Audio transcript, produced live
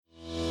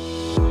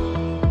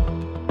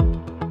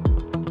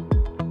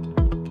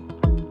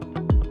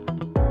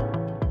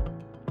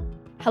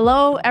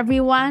Hello,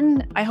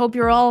 everyone. I hope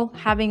you're all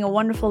having a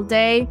wonderful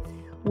day.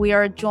 We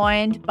are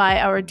joined by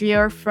our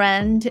dear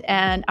friend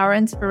and our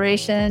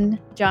inspiration,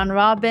 John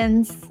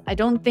Robbins. I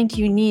don't think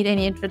you need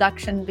any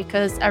introduction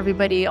because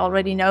everybody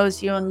already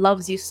knows you and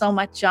loves you so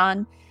much,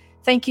 John.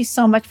 Thank you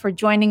so much for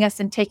joining us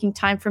and taking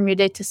time from your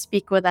day to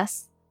speak with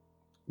us.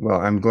 Well,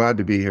 I'm glad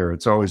to be here.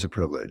 It's always a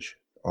privilege,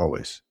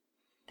 always.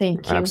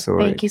 Thank you.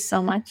 Absolutely. Thank you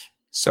so much.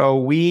 So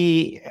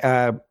we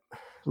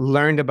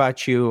learned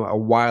about you a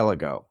while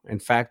ago. In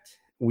fact,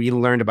 we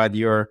learned about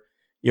your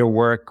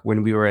work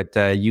when we were at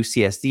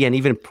UCSD, and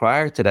even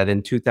prior to that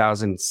in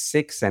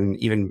 2006, and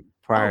even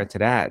prior to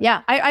that.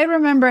 Yeah, I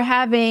remember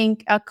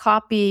having a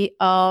copy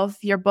of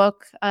your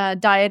book,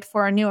 Diet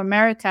for a New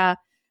America,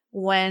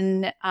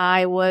 when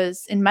I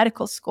was in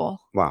medical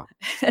school. Wow.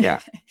 Yeah.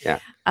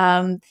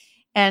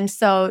 And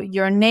so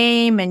your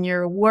name and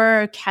your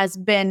work has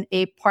been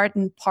a part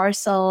and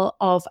parcel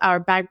of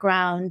our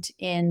background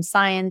in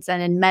science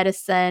and in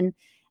medicine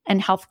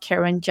and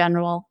healthcare in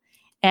general.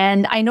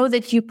 And I know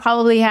that you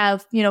probably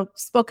have,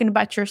 spoken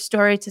about your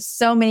story to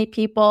so many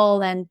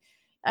people, and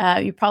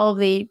you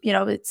probably,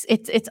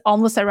 it's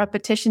almost a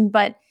repetition,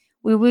 but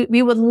we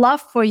would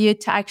love for you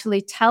to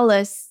actually tell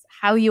us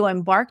how you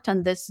embarked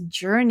on this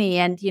journey.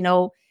 And,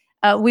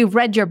 we've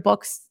read your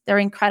books. They're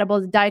incredible.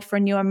 The Diet for a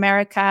New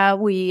America.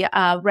 We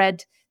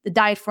read The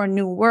Diet for a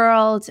New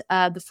World,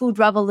 The Food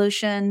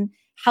Revolution,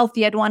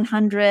 Healthy at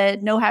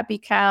 100, No Happy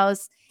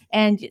Cows,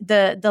 and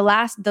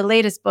the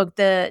latest book,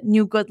 The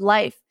New Good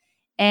Life.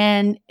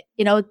 And,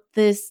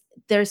 there's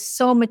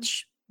so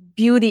much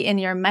beauty in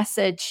your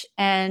message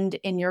and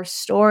in your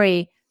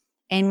story.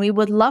 And we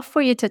would love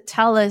for you to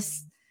tell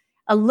us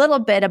a little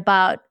bit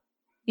about,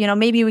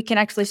 maybe we can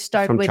actually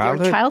start with your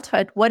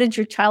childhood. What did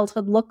your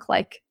childhood look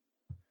like?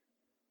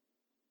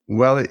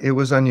 Well, it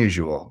was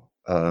unusual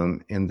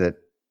in that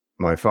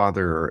my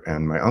father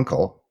and my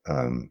uncle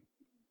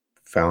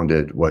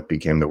founded what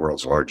became the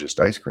world's largest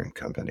ice cream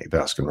company,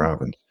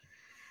 Robbins.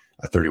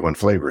 31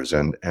 flavors.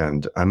 And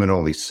I'm an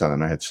only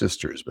son. I had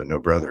sisters, but no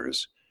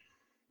brothers.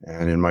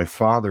 And in my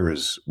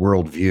father's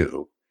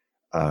worldview,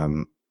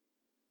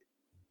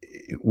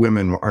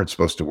 women aren't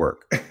supposed to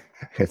work.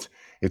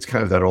 It's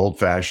kind of that old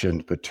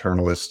fashioned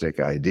paternalistic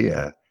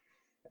idea.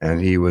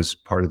 And he was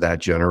part of that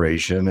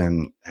generation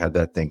and had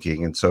that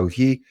thinking. And so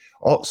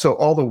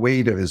all the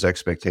weight of his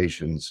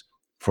expectations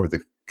for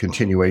the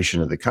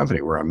continuation of the company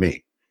were on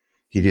me.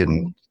 He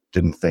didn't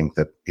think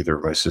that either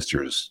of my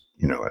sisters,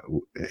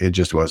 it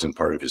just wasn't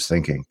part of his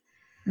thinking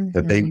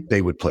that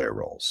they would play a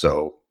role.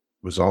 So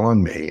it was all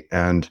on me.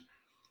 And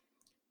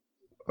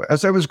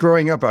as I was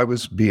growing up, I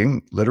was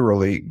being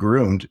literally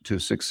groomed to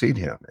succeed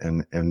him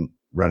and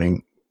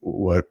running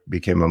what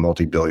became a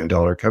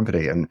multi-billion-dollar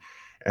company. And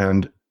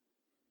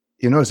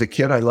as a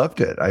kid, I loved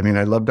it. I mean,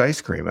 I loved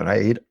ice cream, and I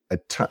ate a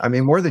ton. I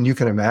mean, more than you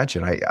can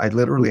imagine. I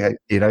literally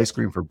ate ice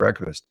cream for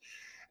breakfast.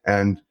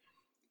 And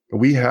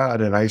we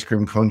had an ice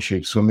cream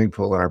cone-shaped swimming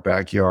pool in our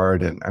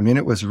backyard. And I mean,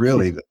 it was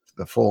really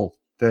the full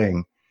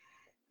thing.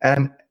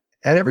 And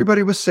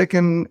everybody was sick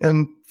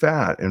and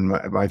fat in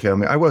my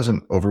family. I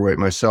wasn't overweight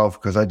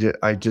myself because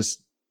I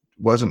just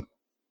wasn't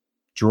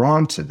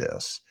drawn to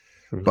this.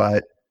 Mm-hmm.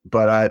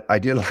 But I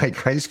did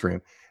like ice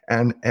cream.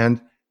 And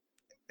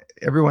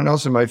everyone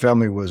else in my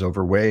family was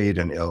overweight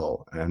and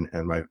ill. And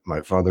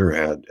my father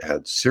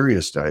had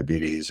serious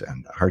diabetes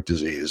and heart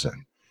disease,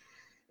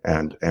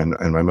 and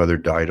my mother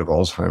died of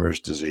Alzheimer's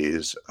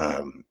disease.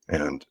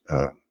 And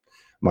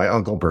my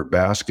uncle, Bert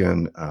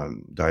Baskin,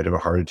 died of a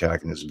heart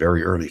attack in his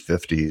very early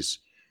 50s.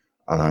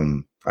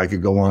 I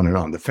could go on and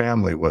on. The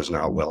family was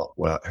not well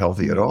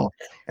healthy at all.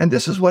 And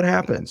this is what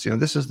happens.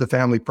 This is the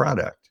family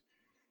product.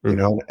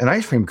 An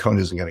ice cream cone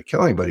isn't going to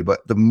kill anybody,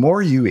 but the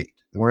more you eat,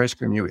 the more ice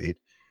cream you eat,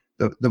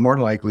 the more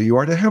likely you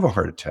are to have a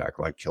heart attack,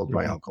 like killed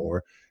my uncle,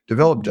 or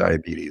develop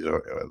diabetes,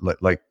 or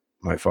like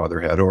my father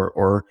had,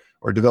 or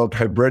developed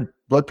high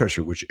blood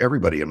pressure, which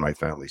everybody in my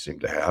family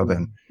seemed to have,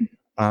 and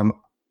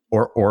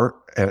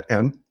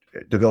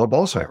develop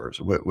Alzheimer's,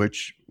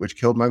 which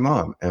killed my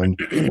mom, and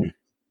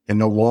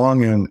in a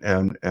long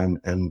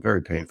and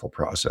very painful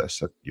process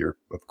that you're,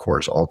 of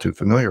course, all too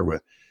familiar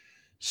with.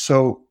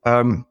 So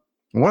one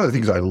of the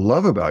things I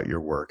love about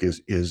your work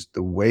is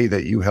the way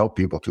that you help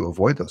people to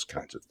avoid those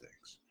kinds of things.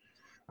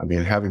 I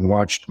mean, having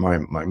watched my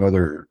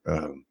mother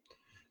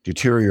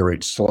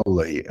deteriorate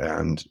slowly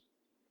and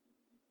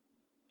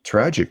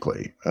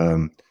tragically,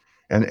 and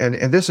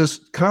this is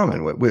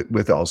common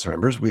with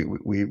Alzheimer's.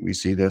 We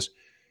see this.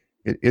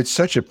 It's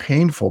such a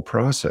painful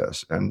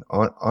process, and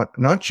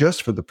not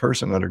just for the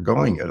person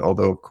undergoing it,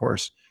 although of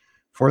course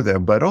for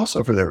them, but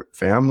also for their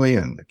family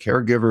and the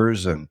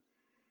caregivers,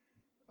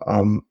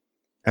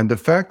 and the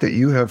fact that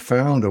you have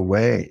found a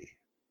way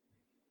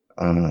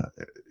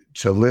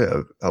to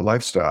live a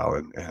lifestyle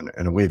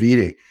and a way of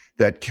eating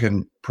that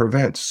can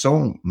prevent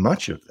so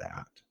much of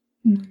that.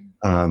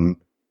 Mm-hmm.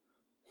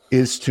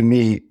 Is to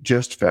me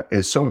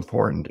is so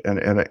important, and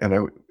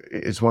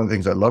it's one of the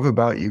things I love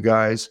about you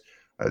guys.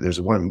 There's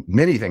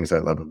many things I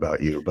love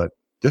about you, but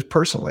just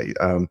personally,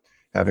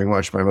 having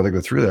watched my mother go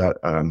through that,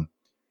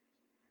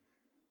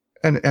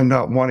 and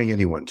not wanting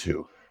anyone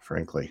to,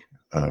 frankly.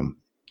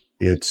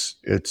 It's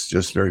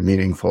just very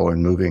meaningful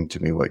and moving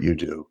to me what you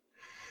do.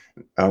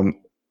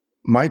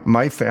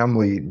 My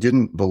family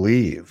didn't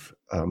believe,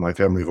 my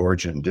family of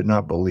origin did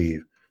not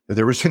believe that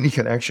there was any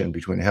connection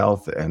between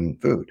health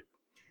and food.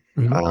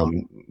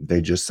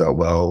 They just thought,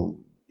 well,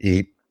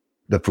 eat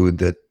the food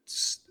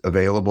that's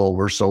available.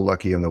 We're so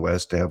lucky in the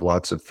West to have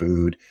lots of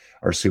food.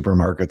 Our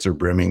supermarkets are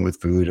brimming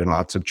with food and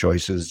lots of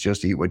choices.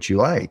 Just eat what you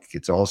like.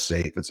 It's all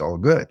safe. It's all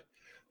good.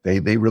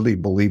 They really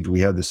believed we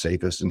had the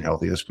safest and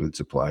healthiest food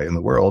supply in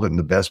the world and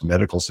the best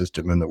medical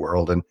system in the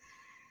world.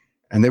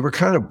 And they were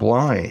kind of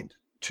blind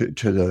to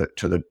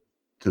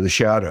the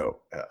shadow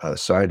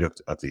side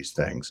of these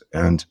things.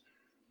 And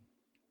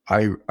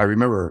I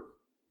remember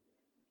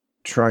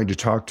trying to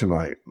talk to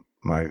my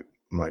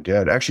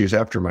dad. Actually, it was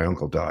after my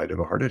uncle died of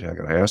a heart attack.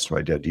 And I asked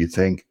my dad, do you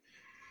think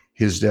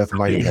his death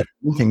might have had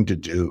anything to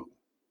do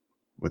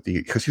with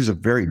because he was a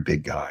very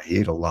big guy. He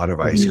ate a lot of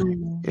ice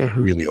cream,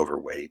 really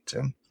overweight,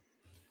 and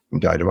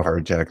died of a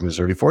heart attack in his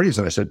early 40s.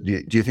 And I said,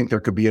 do you think there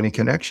could be any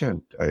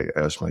connection? I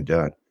asked my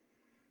dad,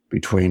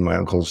 between my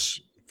uncle's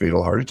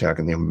fatal heart attack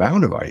and the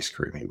amount of ice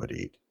cream he would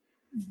eat.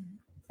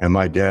 And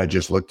my dad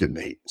just looked at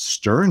me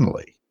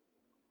sternly.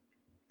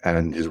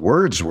 And his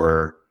words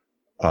were,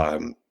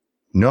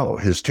 no,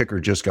 his ticker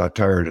just got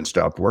tired and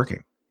stopped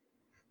working.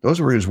 Those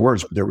were his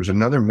words. There was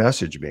another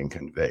message being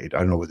conveyed. I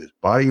don't know, with his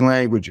body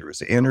language or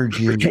his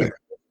energy,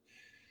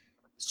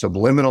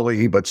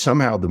 subliminally, but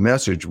somehow the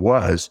message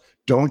was,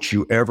 don't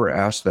you ever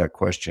ask that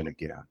question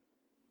again.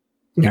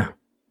 Yeah.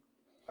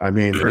 I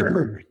mean,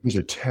 it was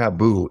a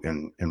taboo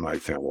in my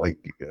family.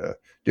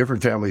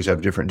 Different families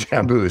have different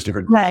taboos,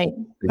 different things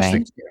that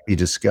can't be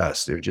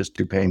discussed. They're just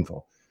too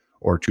painful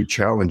or too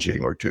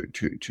challenging or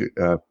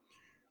too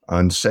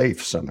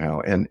unsafe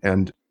somehow.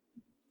 And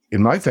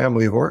in my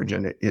family of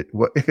origin,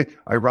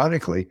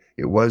 ironically,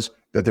 it was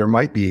that there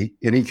might be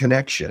any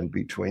connection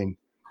between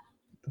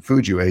the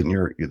food you ate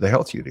and the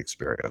health you'd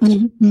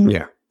experience.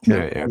 Yeah.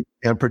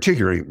 And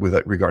particularly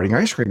regarding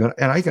ice cream.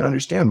 And I can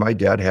understand my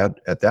dad had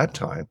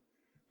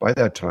by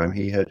that time,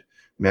 he had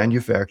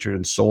manufactured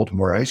and sold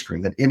more ice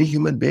cream than any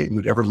human being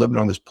who'd ever lived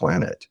on this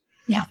planet.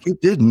 Yeah. He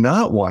did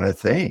not want to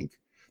think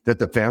that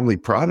the family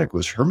product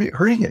was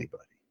hurting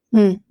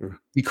anybody.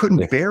 He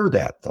couldn't bear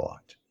that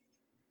thought.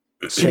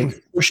 So he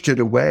pushed it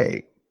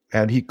away.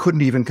 And he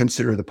couldn't even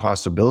consider the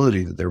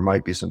possibility that there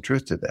might be some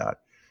truth to that.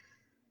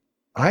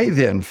 I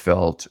then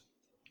felt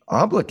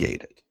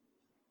obligated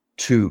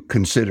to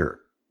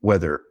consider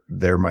whether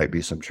there might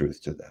be some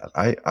truth to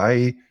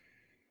that.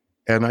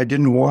 And I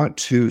didn't want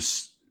to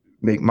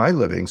make my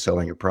living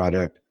selling a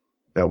product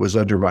that was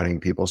undermining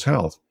people's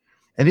health.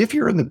 And if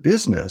you're in the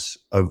business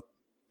of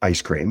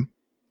ice cream,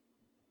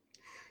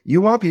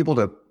 you want people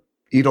to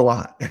eat a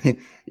lot.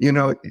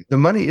 The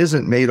money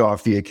isn't made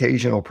off the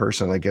occasional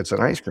person that gets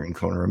an ice cream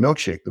cone or a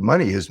milkshake. The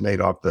money is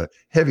made off the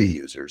heavy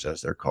users,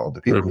 as they're called,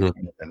 the people who eat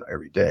it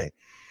every day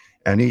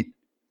and eat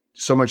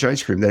so much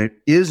ice cream that it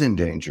is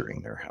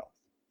endangering their health.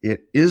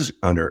 It is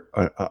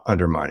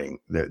undermining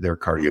their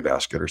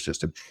cardiovascular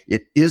system.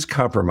 It is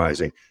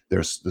compromising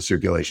the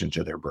circulation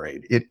to their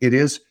brain. It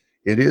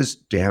is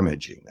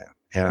damaging them.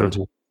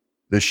 And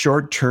the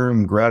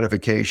short-term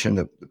gratification,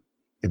 the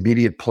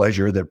immediate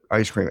pleasure that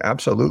ice cream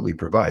absolutely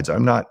provides,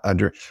 I'm not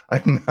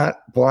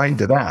blind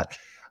to that.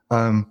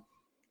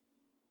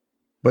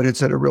 But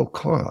it's at a real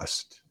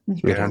cost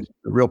and a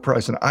real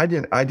price. And I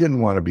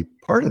didn't want to be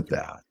part of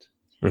that.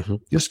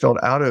 Just felt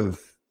out of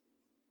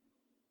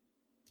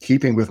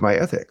keeping with my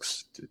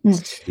ethics to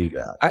do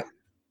that.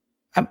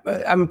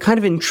 I'm kind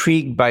of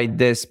intrigued by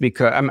this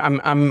because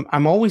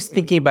I'm always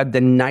thinking about the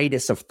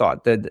nidus of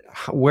thought.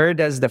 Where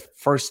does the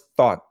first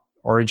thought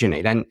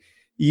originate? And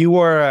you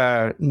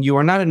are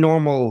not a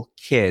normal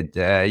kid.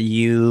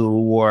 You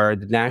were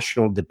the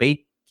national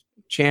debate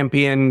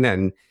champion,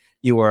 and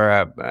you were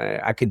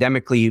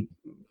academically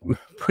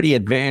pretty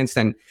advanced.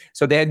 And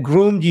so they had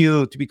groomed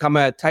you to become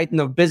a titan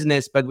of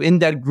business. But in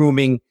that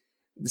grooming,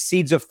 the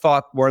seeds of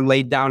thought were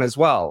laid down as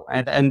well.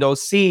 And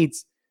those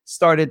seeds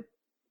started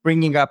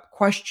bringing up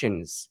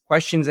questions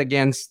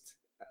against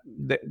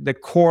the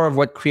core of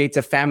what creates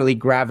a family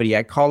gravity.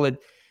 I call it,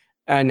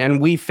 and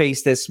we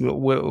face this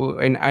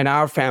in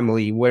our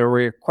family, where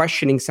we're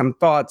questioning some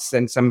thoughts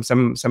and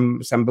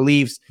some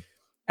beliefs.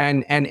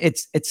 And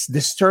it's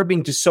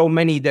disturbing to so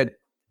many that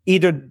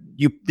either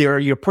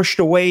you're pushed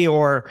away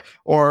or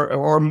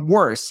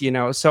worse,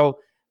 So,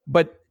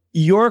 but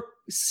your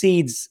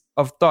seeds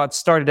of thought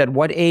started at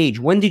what age?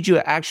 When did you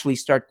actually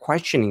start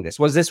questioning this?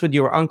 Was this with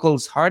your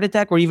uncle's heart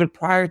attack, or even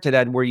prior to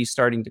that, were you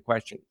starting to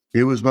question?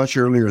 It was much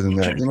earlier than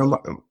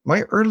that.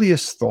 My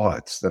earliest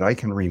thoughts that I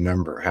can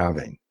remember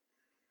having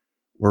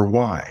were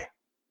why?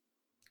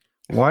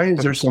 Why is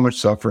there so much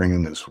suffering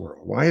in this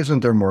world? Why isn't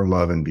there more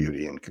love and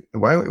beauty? And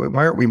why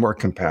aren't we more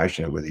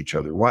compassionate with each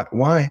other?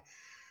 Why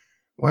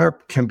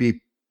can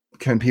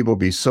people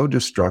be so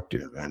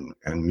destructive and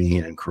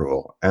mean and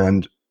cruel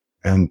and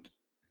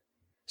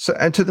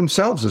to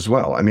themselves as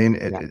well? I mean,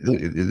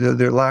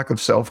 their lack of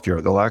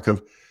self-care, the lack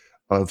of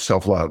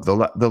self-love,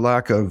 the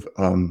lack of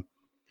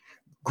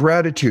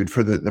gratitude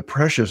for the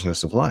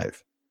preciousness of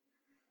life,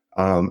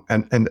 and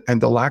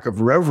the lack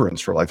of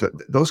reverence for life.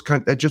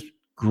 That just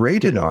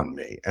grated on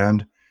me,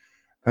 and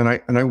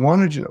I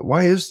wanted to know,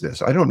 why is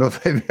this? I don't know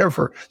if I've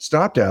ever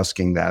stopped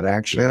asking that,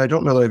 actually, and I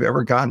don't know that I've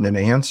ever gotten an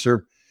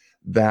answer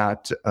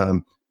that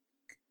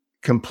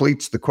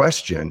completes the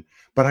question.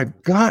 But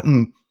I've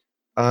gotten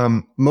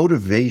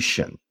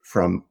motivation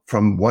from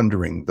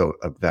wondering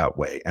that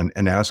way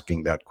and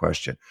asking that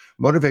question.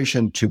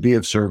 Motivation to be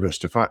of service,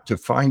 to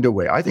find a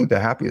way. I think the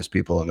happiest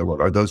people in the world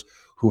are those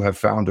who have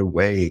found a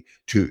way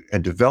to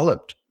and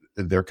developed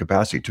their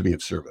capacity to be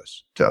of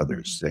service to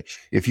others.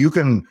 If you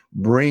can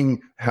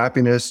bring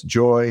happiness,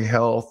 joy,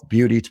 health,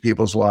 beauty to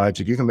people's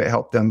lives, if you can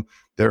help them,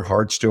 their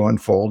hearts to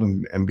unfold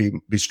and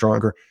be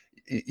stronger,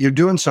 you're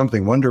doing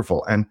something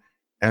wonderful.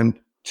 And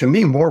to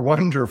me, more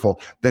wonderful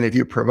than if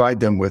you provide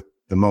them with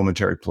the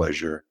momentary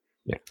pleasure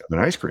of an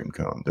ice cream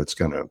cone that's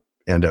going to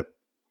end up,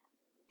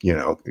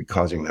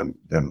 causing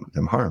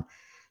them harm.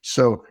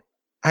 So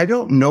I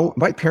don't know.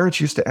 My parents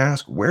used to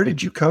ask, "Where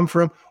did you come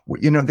from?"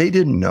 They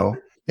didn't know.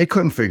 They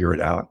couldn't figure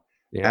it out.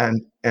 Yeah.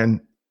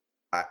 And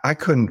I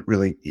couldn't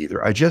really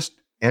either. I just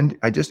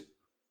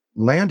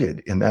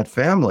landed in that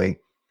family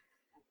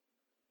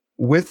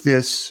with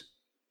this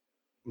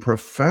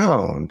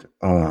profound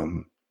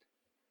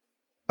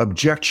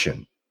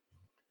objection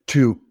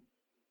to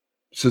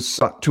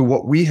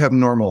what we have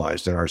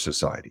normalized in our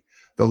society,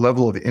 the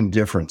level of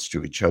indifference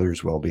to each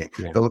other's well-being,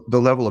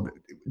 the level of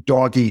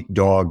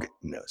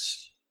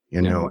dog-eat-dogness,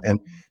 and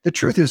the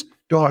truth is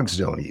dogs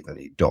don't even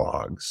eat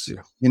dogs,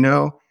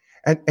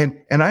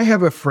 and I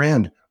have a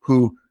friend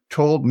who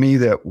told me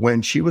that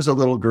when she was a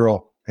little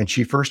girl and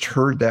she first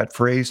heard that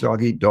phrase,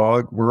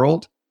 dog-eat-dog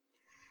world,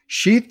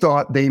 she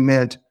thought they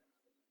meant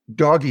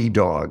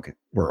dog-eat-dog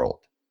world.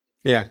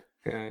 Yeah.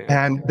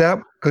 And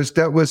because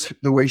that was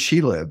the way she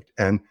lived,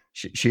 and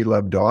she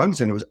loved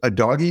dogs, and it was a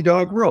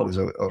dog-eat-dog world.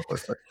 It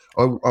was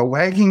a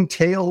wagging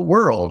tail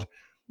world.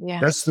 Yeah.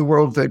 That's the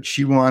world that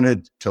she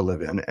wanted to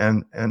live in,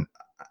 and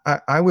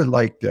I would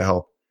like to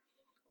help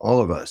all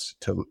of us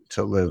to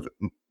live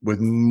with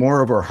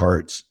more of our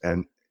hearts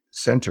and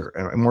center,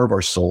 and more of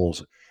our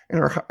souls and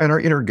our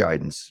inner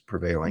guidance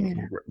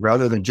prevailing,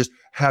 rather than just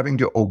having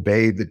to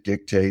obey the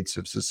dictates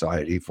of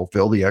society,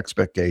 fulfill the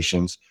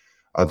expectations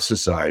of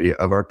society,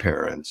 of our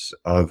parents,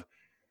 of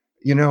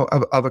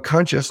a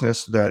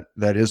consciousness that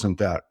isn't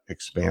that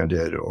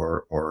expanded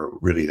or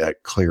really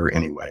that clear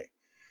anyway.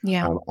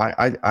 Yeah.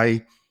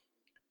 I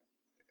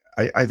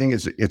think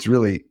it's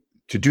really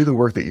to do the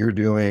work that you're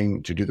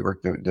doing, to do the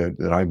work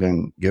that I've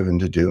been given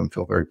to do and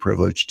feel very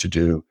privileged to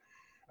do.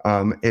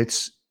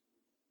 It's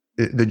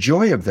the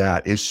joy of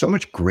that is so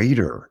much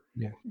greater,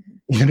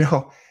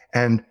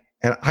 and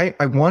I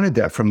wanted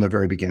that from the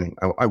very beginning.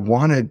 I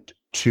wanted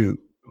to.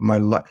 My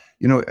life,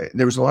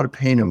 there was a lot of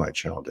pain in my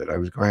childhood. I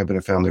was growing up in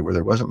a family where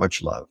there wasn't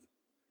much love.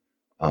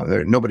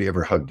 Nobody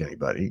ever hugged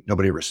anybody.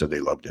 Nobody ever said they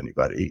loved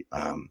anybody.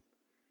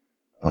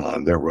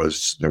 There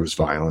was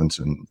violence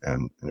and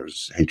there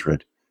was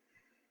hatred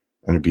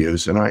and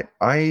abuse. And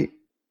I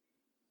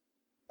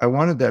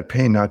wanted that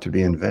pain not to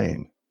be in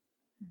vain.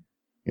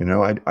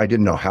 I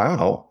didn't know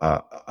how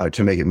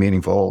to make it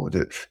meaningful,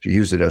 to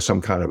use it as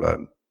some kind of a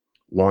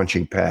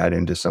launching pad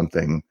into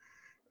something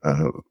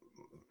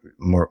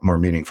more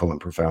meaningful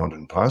and profound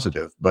and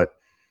positive. But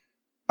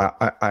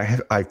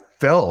I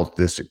felt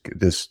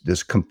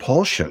this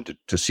compulsion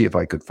to see if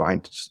I could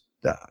find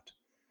that.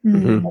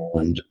 Mm-hmm.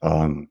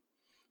 And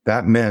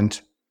that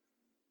meant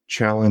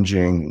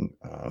challenging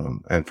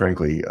and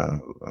frankly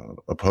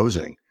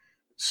opposing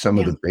some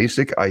of the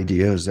basic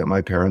ideas that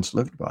my parents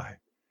lived by.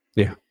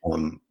 Yeah.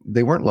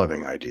 They weren't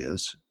loving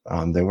ideas.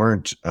 They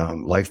weren't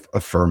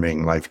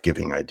life-affirming,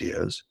 life-giving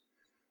ideas.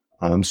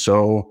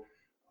 So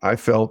I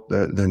felt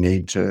the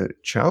need to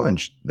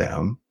challenge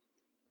them.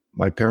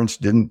 My parents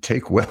didn't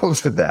take well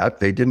to that.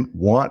 They didn't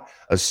want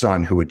a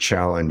son who would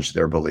challenge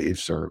their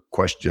beliefs or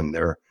question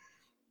their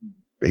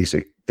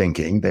basic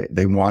thinking.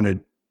 They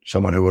wanted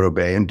someone who would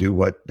obey and do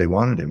what they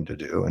wanted him to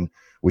do, and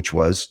which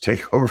was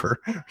take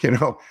over,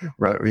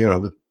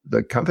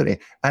 the company.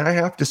 And I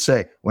have to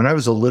say, when I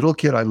was a little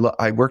kid,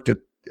 I worked at.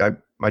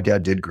 My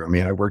dad did groom me,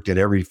 and I worked at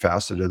every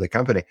facet of the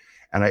company,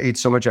 and I ate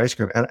so much ice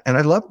cream, and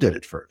I loved it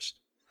at first.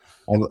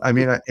 I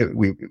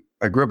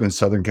grew up in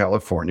Southern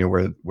California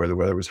where the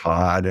weather was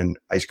hot and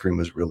ice cream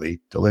was really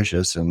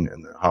delicious and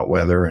the hot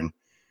weather. And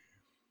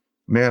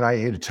man, I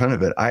ate a ton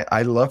of it.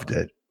 I loved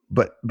it.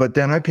 But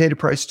then I paid a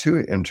price too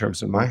in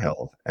terms of my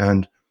health.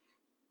 And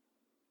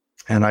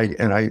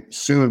I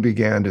soon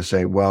began to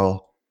say,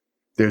 well,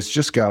 there's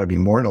just got to be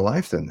more to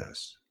life than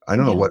this. I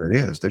don't know what it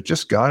is. There's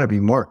just got to be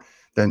more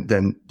than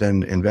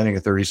inventing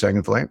a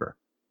 30-second flavor.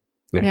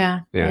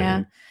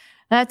 Yeah.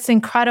 That's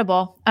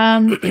incredible.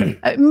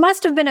 It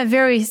must have been a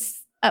very,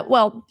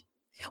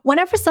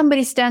 whenever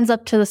somebody stands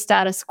up to the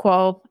status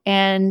quo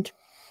and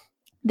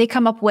they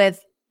come up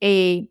with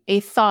a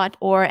thought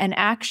or an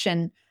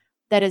action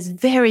that is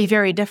very,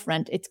 very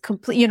different, it's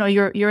complete,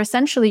 you're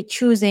essentially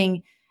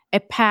choosing a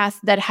path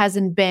that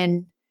hasn't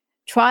been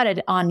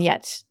trotted on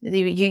yet.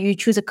 You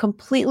choose a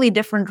completely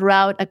different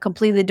route, a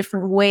completely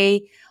different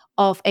way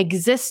of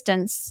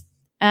existence.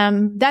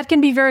 That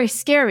can be very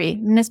scary,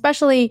 and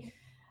especially,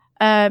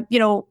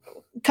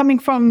 coming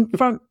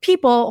from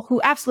people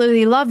who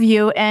absolutely love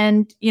you.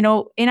 And in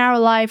our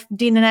life,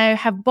 Dean and I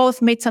have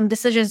both made some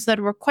decisions that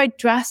were quite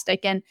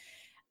drastic, and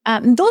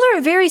those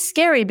are very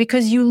scary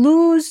because you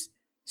lose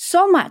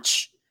so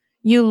much.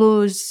 You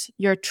lose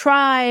your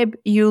tribe,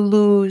 you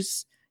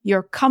lose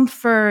your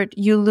comfort,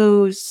 you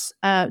lose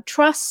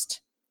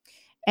trust.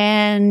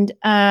 And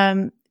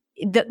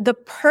the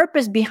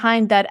purpose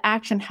behind that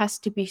action has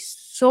to be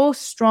so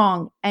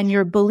strong, and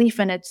your belief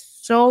in it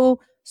so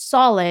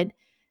solid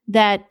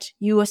that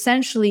you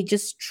essentially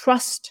just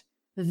trust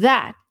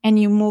that, and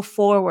you move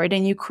forward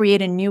and you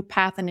create a new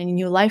path and a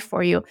new life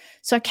for you.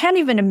 So I can't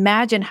even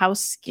imagine how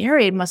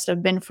scary it must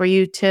have been for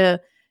you to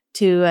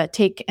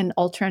take an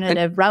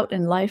alternative route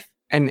in life.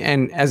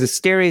 And as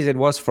scary as it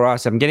was for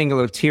us, I'm getting a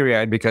little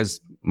teary-eyed because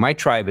my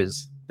tribe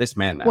is this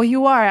man now. Well,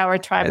 you are our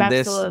tribe, and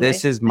absolutely.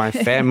 This is my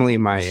family,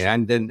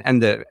 and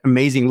the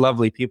amazing,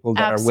 lovely people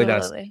that absolutely. are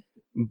with us.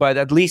 But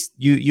at least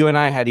you and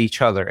I had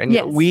each other, and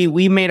yes.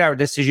 we made our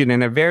decision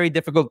in a very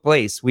difficult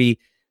place. We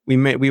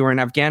were in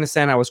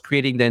Afghanistan. I was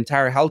creating the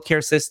entire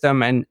healthcare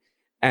system, and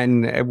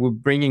we're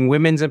bringing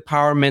women's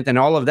empowerment and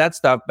all of that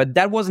stuff. But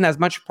that wasn't as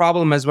much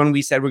problem as when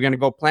we said we're going to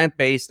go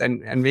plant-based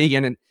and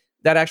vegan, and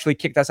that actually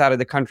kicked us out of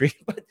the country.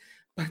 but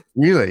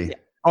really? Yeah.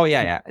 Oh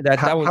yeah.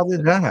 How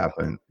did that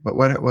happen? But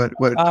what?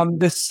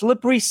 The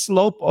slippery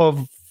slope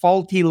of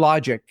faulty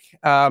logic.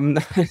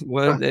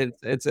 Well,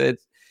 it's.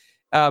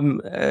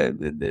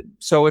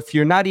 So if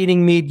you're not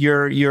eating meat,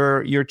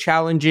 you're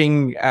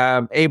challenging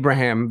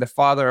Abraham, the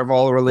father of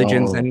all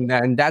religions,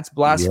 and that's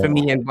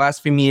blasphemy. Yeah. And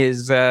blasphemy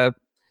is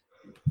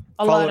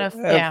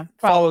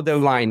follow the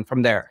line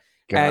from there.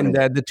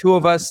 The two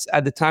of us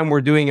at the time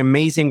were doing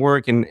amazing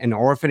work in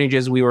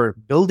orphanages. We were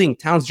building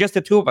towns, just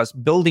the two of us,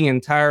 building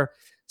entire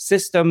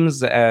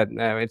systems.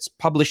 It's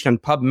published on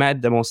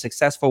PubMed. The most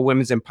successful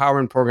women's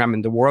empowerment program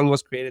in the world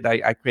was created.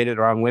 I created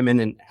around women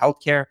in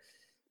healthcare,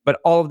 but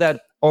all of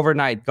that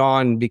overnight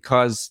gone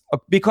because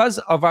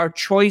of our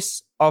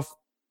choice of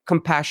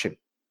compassion.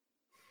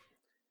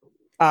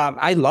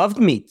 I loved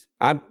meat.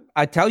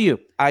 I tell you,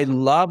 I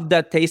loved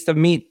that taste of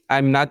meat.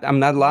 I'm not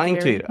lying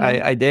to you.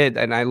 I did,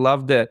 and I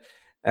loved the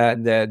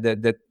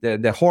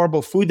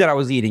horrible food that I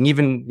was eating,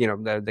 even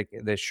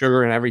the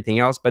sugar and everything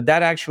else. But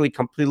that actually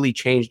completely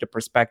changed the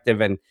perspective,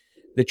 and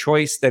the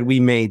choice that we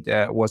made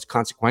was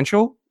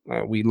consequential.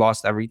 We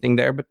lost everything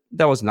there, but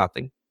that was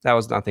nothing.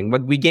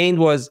 What we gained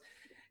was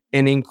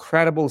an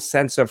incredible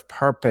sense of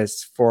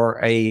purpose for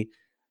a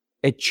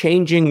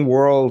changing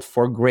world,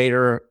 for a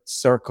greater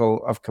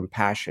circle of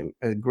compassion,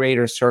 a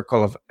greater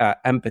circle of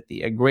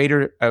empathy, a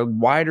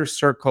wider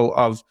circle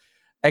of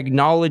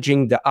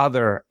acknowledging the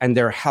other and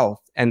their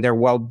health and their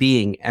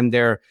well-being and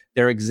their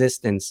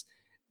existence.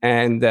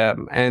 And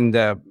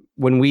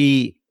when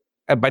we,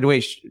 by the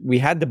way, we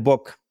had the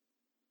book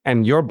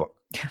and your book.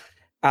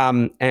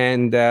 And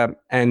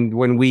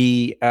when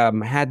we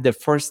had the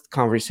first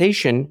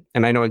conversation,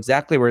 and I know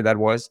exactly where that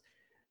was,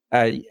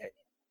 I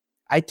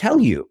tell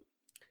you,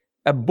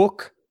 a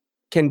book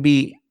can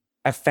be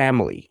a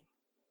family.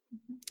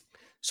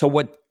 So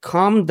what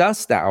calmed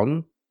us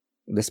down,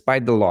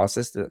 despite the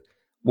losses,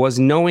 was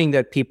knowing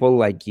that people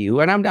like you,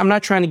 and I'm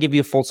not trying to give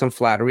you fulsome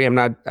flattery. I'm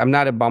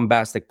not a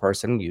bombastic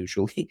person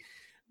usually,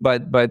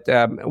 but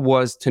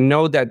was to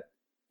know that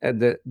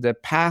the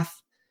path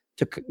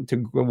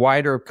to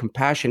wider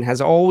compassion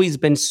has always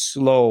been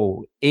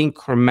slow,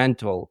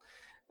 incremental,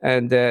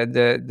 and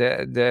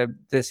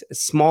the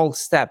small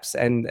steps.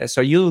 And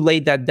so you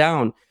laid that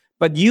down,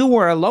 but you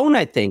were alone,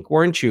 I think,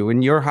 weren't you?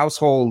 In your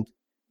household,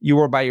 you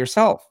were by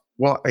yourself.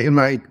 Well, in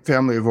my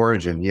family of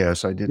origin,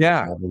 yes, I didn't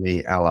have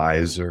any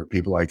allies or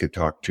people I could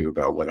talk to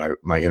about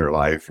my inner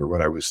life or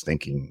what I was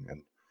thinking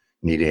and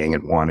needing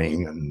and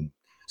wanting and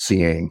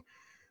seeing.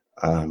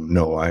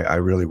 No, I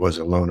really was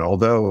alone.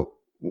 Although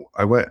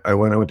I went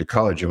to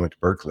college. I went to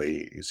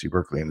Berkeley, UC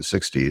Berkeley in the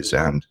 60s,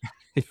 and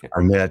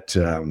I met,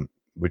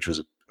 which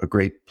was a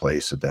great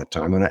place at that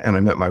time, and I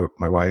met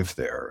my wife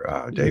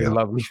there, Dale.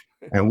 Lovely.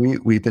 And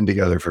we've been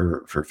together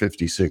for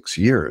 56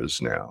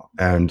 years now,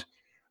 and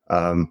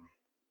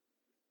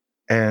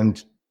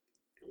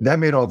that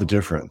made all the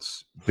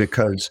difference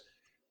because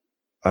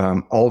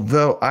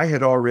although I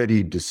had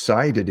already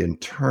decided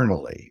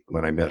internally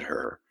when I met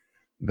her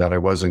that I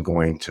wasn't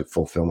going to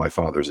fulfill my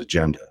father's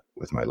agenda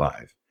with my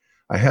life,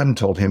 I hadn't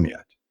told him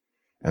yet.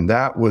 And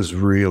that was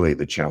really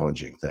the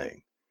challenging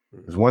thing.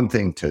 It was one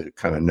thing to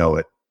kind of know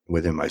it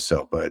within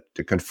myself, but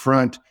to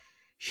confront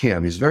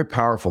him. He's a very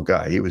powerful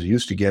guy. He was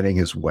used to getting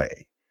his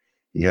way.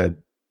 He had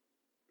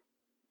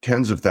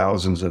tens of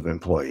thousands of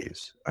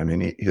employees. I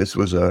mean, he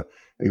was a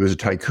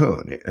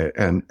tycoon,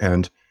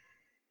 and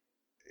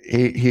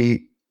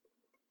he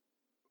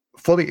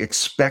fully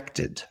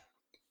expected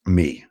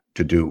me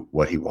to do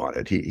what he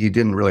wanted. He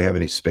didn't really have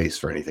any space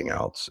for anything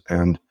else,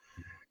 and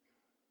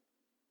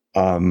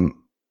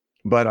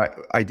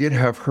but I did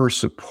have her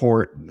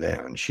support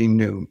then. She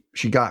knew,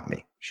 she got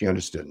me. She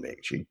understood me.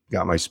 She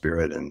got my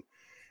spirit.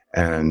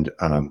 And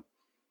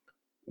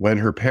when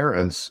her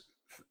parents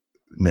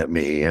met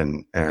me,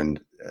 and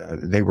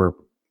they were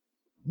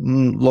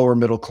lower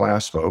middle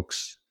class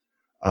folks,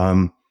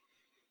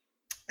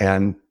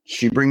 and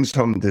she brings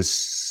home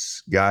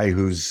this guy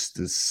who's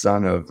the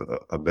son of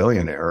a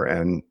billionaire,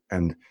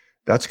 and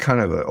that's kind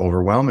of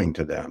overwhelming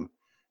to them.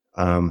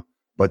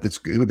 But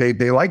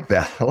they like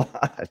that a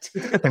lot.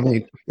 I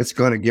mean, it's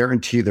going to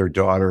guarantee their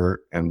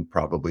daughter and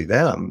probably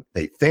them,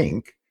 they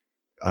think,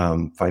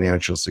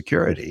 financial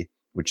security,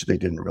 which they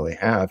didn't really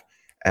have.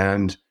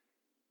 And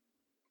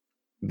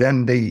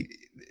then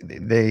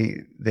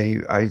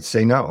I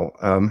say no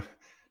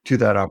to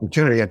that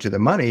opportunity and to the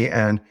money,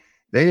 and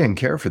they didn't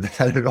care for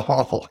that at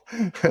all.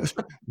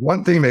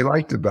 One thing they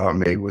liked about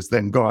me was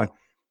then gone,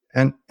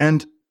 and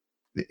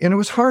it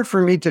was hard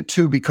for me to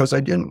too, because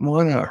I didn't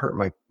want to hurt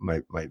my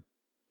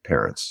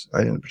parents.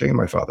 Particularly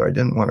my father. I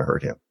didn't want to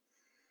hurt him.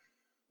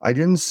 I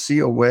didn't see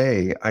a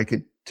way I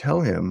could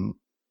tell him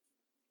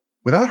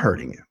without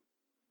hurting him.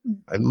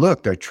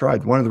 I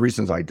tried. One of the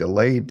reasons I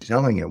delayed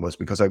telling him was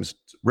because I was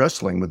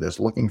wrestling with this,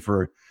 looking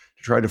to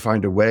try to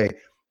find a way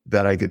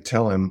that I could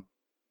tell him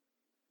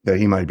that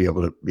he might be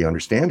able to be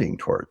understanding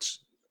towards.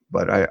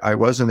 But I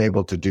wasn't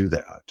able to do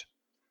that.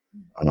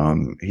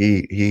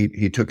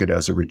 He took it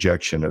as a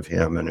rejection of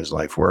him and his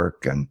life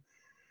work. And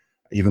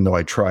even though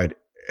I tried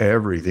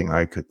everything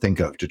I could think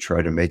of to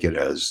try to make it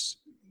as,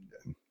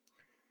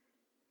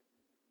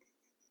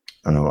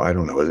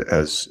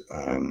 as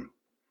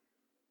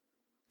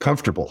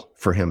comfortable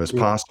for him as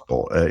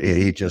possible,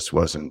 he just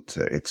wasn't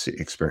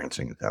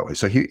experiencing it that way.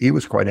 So he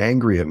was quite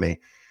angry at me,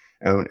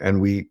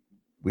 and we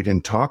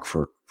didn't talk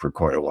for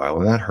quite a while,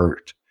 and that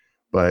hurt.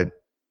 But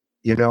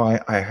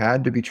I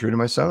had to be true to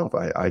myself.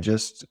 I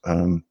just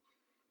and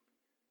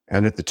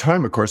at the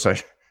time, of course,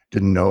 I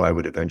didn't know I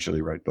would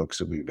eventually write books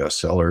that would be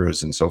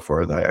bestsellers and so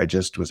forth. I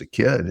just was a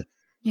kid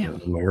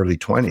in my early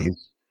 20s.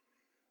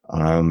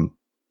 And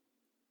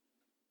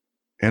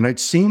I'd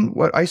seen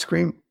what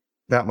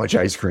that much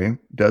ice cream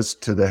does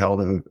to the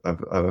health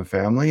of a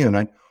family. And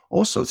I'd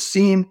also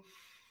seen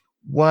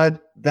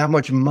what that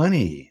much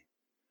money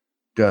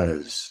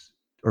does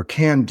or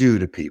can do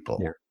to people.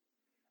 Yeah.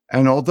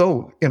 And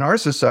although in our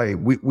society,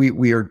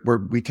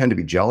 we tend to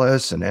be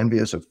jealous and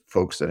envious of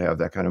folks that have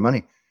that kind of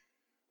money,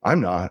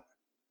 I'm not,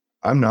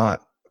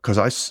 because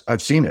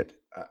I've seen it.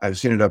 I've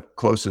seen it up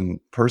close and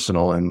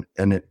personal. And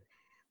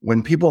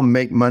when people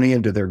make money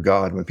into their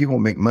God, when people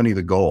make money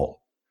the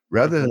goal,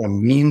 rather than a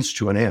means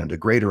to an end, a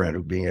greater end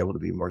of being able to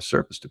be more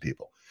service to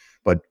people,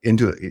 but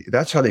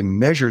that's how they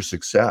measure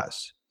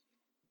success.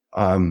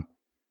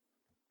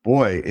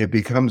 Boy, it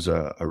becomes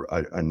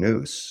a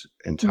noose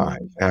in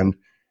time.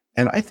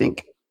 And I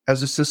think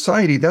as a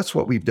society, that's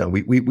what we've done.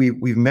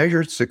 We've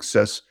measured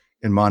success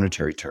in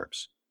monetary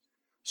terms.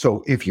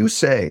 So if you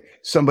say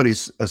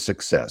somebody's a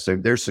success,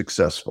 they're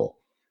successful,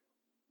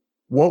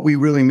 what we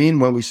really mean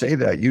when we say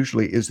that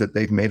usually is that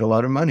they've made a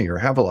lot of money or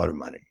have a lot of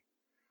money.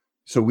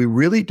 So we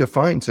really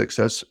define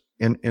success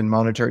in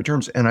monetary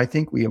terms. And I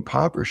think we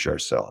impoverish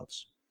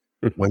ourselves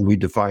when we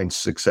define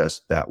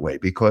success that way,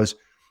 because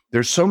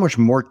there's so much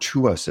more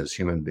to us as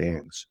human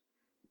beings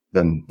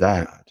than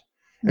that.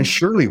 And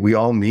surely we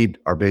all need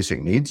our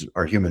basic needs,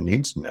 our human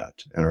needs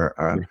met.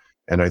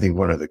 And I think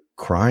one of the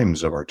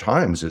crimes of our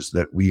times is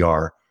that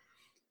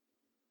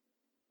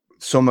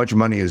so much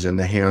money is in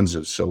the hands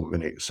of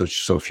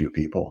so few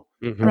people.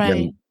 Right.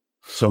 And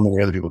so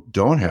many other people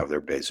don't have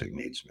their basic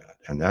needs met.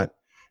 And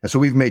so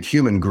we've made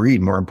human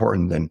greed more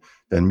important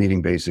than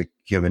meeting basic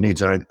human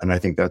needs. And I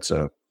think that's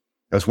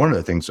one of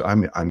the things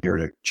I'm here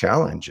to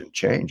challenge and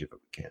change if we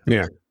can.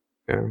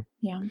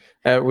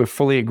 Yeah. We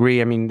fully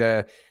agree. I mean,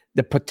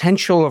 the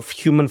potential of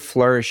human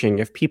flourishing,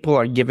 if people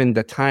are given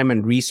the time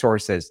and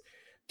resources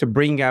to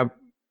bring up,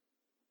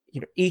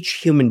 each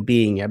human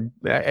being,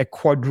 a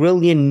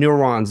quadrillion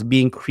neurons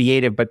being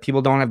creative, but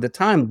people don't have the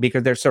time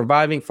because they're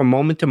surviving from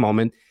moment to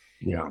moment.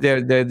 Yeah.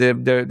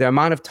 The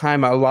amount of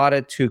time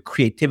allotted to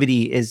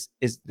creativity is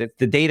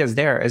the data is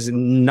there, is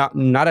not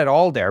at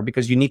all there,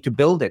 because you need to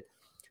build it.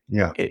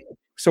 Yeah.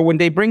 So when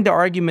they bring the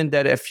argument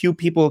that a few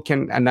people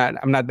can, and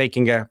I'm not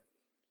making a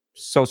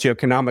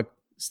socioeconomic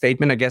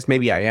statement, I guess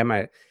maybe I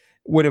am.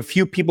 When a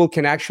few people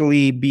can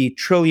actually be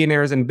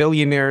trillionaires and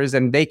billionaires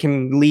and they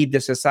can lead the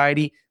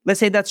society, let's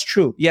say that's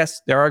true.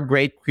 Yes, there are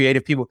great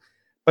creative people,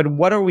 but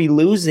what are we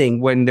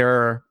losing when there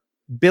are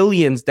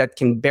billions that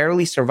can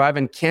barely survive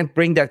and can't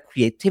bring that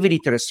creativity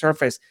to the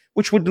surface,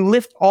 which would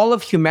lift all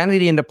of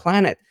humanity and the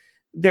planet?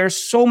 There's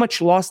so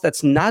much loss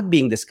that's not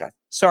being discussed.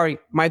 Sorry,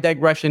 my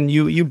digression.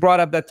 You brought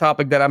up that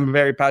topic that I'm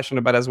very passionate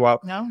about as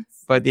well. No,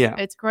 but yeah,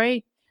 it's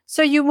great.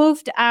 So you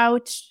moved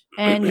out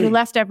and you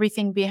left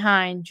everything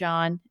behind,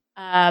 John.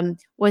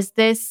 Was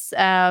this,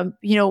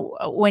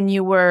 when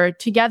you were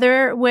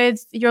together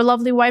with your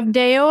lovely wife,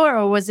 Deo,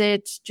 or was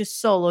it just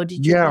solo?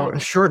 Did you? Yeah,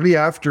 shortly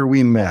after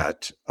we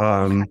met,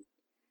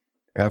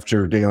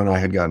 after Deo and I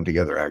had gotten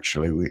together,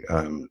 actually,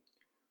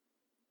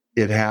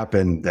 it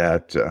happened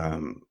that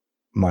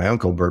my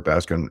uncle, Bert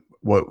Baskin,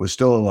 was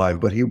still alive,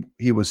 but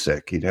he was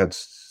sick. He'd had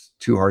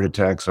 2 heart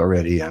attacks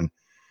already and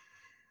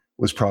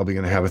was probably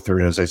going to have a third.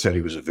 And as I said,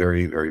 he was a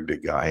very, very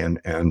big guy. And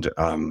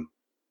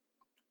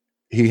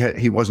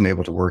he wasn't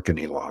able to work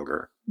any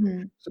longer.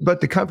 Mm.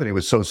 But the company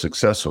was so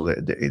successful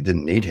that it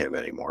didn't need him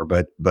anymore.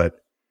 But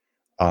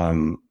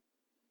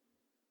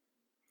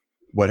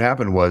what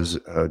happened was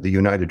the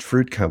United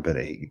Fruit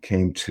Company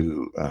came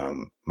to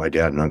my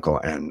dad and uncle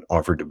and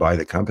offered to buy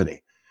the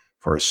company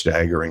for a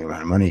staggering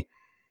amount of money.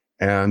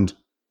 And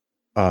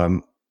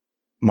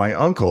my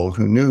uncle,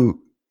 who knew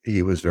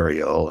he was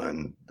very ill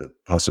and the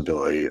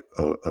possibility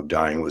of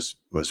dying was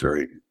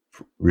very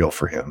real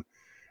for him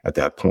at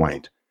that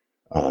point,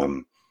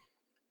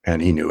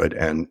 and he knew it.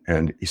 And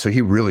so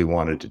he really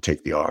wanted to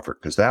take the offer,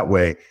 because that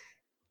way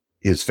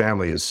his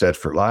family is set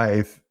for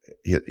life.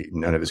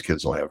 None of his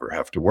kids will ever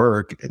have to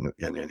work. And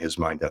in his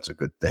mind, that's a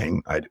good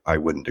thing. I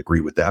wouldn't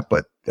agree with that,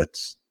 but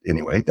that's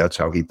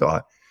how he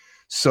thought.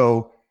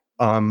 So,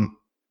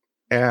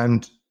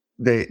 and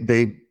they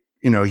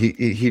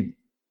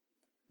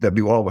that'd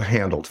be all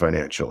handled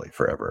financially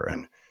forever.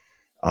 And,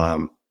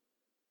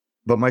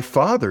 but my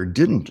father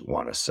didn't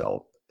want to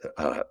sell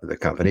the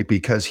company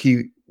because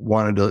he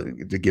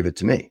wanted to give it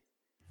to me.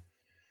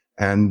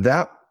 And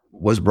that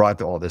was brought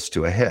to all this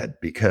to a head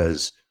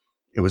because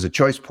it was a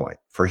choice point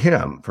for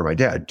him, for my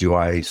dad. Do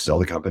I sell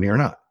the company or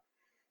not?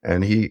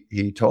 And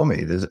he told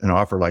me an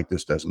offer like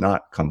this does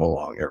not come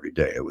along every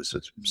day. It was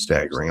a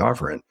staggering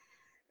offer.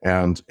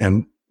 And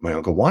my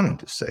uncle wanted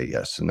to say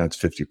yes, and that's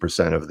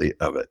 50%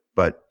 of it.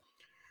 But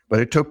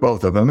it took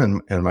both of them.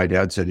 And my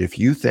dad said, if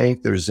you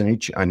think there's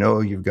I know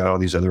you've got all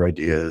these other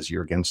ideas,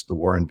 you're against the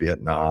war in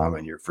Vietnam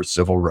and you're for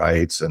civil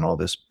rights and all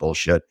this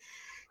bullshit.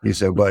 He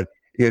said, but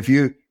if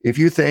you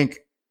think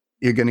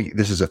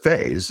this is a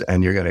phase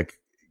and you're going to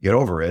get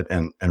over it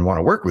and want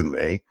to work with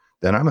me,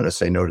 then I'm going to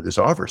say no to this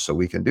offer so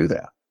we can do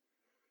that.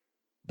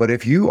 But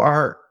if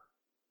you're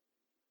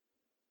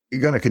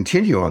going to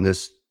continue in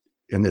this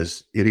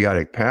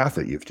idiotic path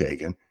that you've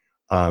taken,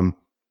 and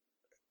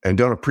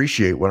don't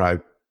appreciate what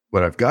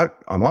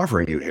I'm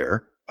offering you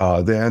here,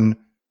 then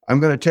I'm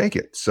going to take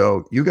it.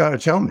 So you got to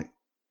tell me.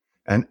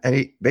 And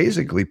he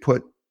basically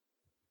put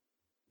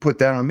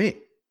that on me,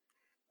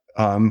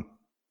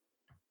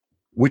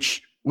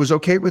 which was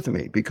okay with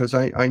me because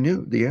I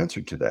knew the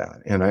answer to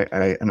that.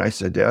 And I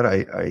said, Dad,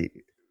 I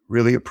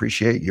really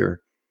appreciate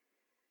your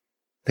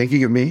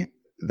thinking of me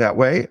that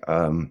way.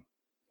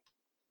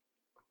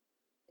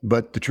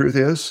 But the truth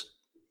is,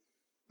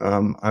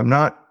 I'm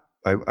not.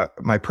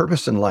 My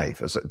purpose in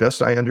life, as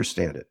best I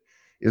understand it,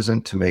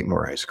 isn't to make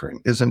more ice cream,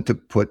 isn't to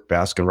put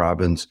Baskin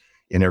Robbins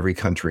in every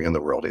country in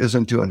the world,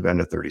 isn't to invent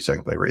a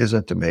 30-second flavor,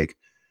 isn't to make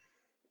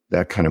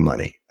that kind of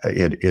money.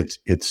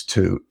 It's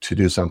to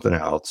do something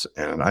else.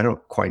 And I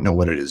don't quite know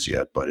what it is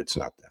yet, but it's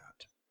not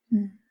that.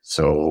 Mm.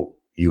 So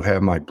you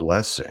have my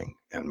blessing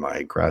and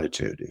my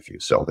gratitude if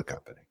you sell the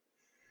company.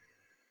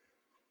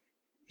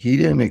 He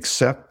didn't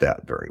accept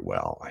that very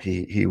well.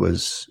 He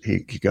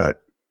got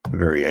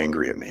very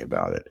angry at me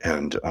about it.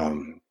 And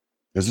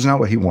this is not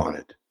what he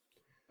wanted.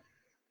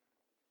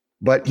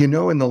 But, in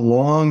the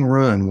long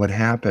run, what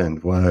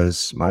happened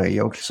was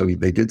so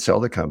they did sell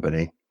the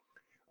company.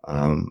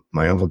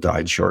 My uncle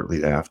died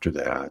shortly after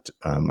that.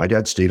 My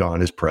dad stayed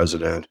on as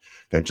president,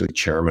 eventually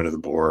chairman of the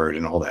board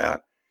and all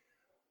that.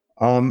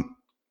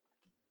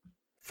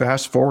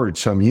 Fast forward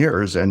some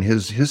years and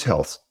his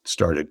health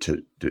started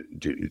to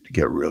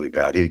get really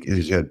bad. He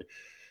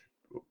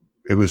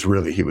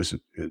was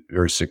a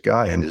very sick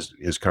guy, and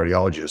his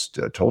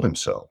cardiologist told him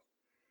so.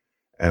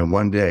 And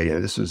one day,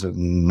 and this was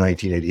in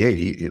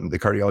 1988, the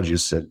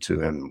cardiologist said to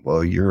him,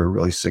 well, you're a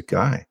really sick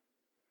guy.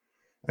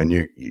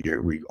 And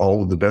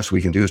all the best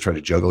we can do is try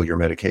to juggle your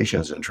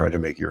medications and try to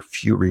make your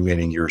few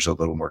remaining years a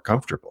little more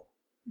comfortable.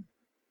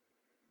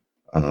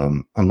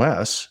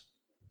 Unless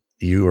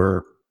you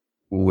are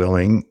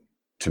willing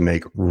to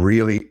make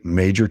really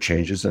major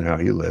changes in how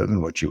you live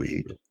and what you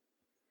eat.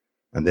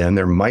 And then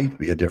there might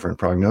be a different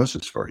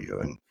prognosis for you.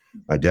 And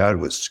my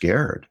dad was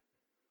scared.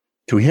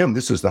 To him,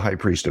 this is the high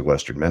priest of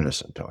Western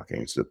medicine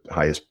talking. It's the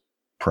highest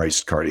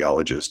priced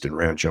cardiologist in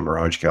Rancho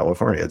Mirage,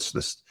 California. It's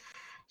this.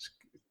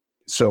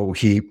 So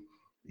he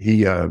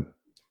said,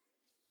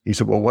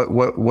 well,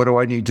 what do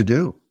I need to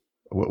do?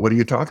 What are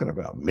you talking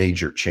about?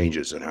 Major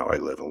changes in how I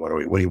live. And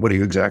what do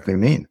you exactly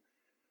mean?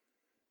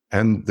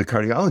 And the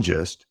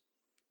cardiologist,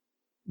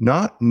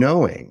 not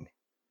knowing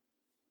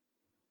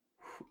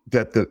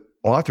that the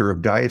author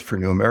of Diet for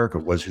New America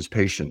was his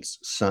patient's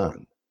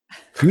son.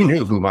 He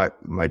knew who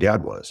my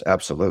dad was,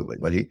 absolutely.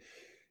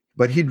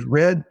 But he'd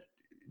read,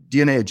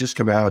 DNA had just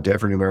come out, Diet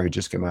for New America had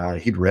just come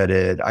out. He'd read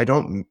it. I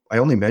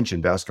only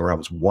mentioned Baskin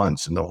Robbins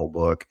once in the whole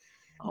book.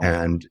 Oh.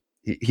 And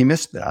he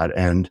missed that.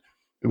 And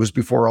it was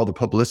before all the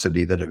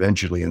publicity that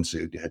eventually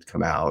ensued had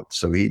come out.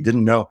 So he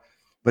didn't know.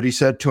 But he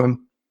said to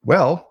him,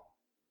 well,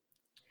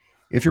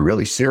 if you're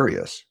really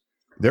serious,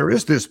 there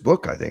is this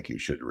book I think you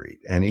should read.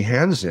 And he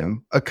hands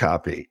him a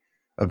copy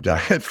of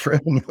diet for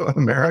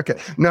America,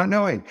 not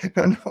knowing.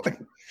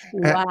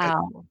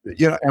 Wow.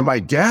 And my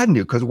dad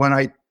knew, because when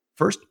the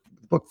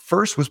book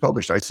first was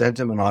published, I sent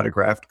him an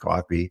autographed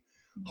copy,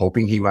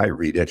 hoping he might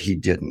read it. He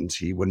didn't.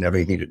 He wouldn't have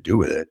anything to do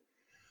with it.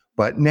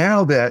 But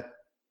now that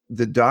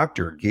the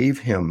doctor gave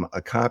him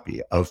a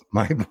copy of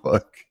my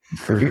book,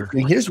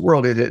 in his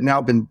world, it had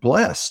now been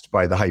blessed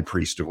by the high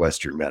priest of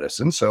Western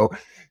medicine. So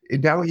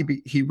now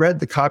he read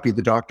the copy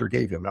the doctor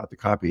gave him, not the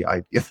copy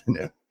I'd given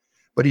him.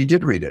 But he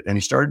did read it, and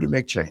he started to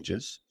make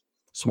changes,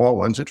 small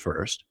ones at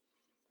first,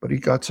 but he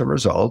got some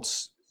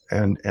results,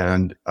 and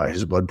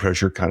his blood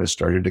pressure kind of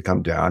started to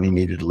come down. He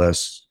needed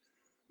less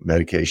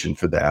medication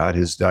for that.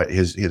 His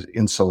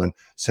insulin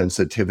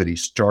sensitivity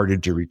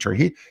started to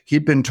return.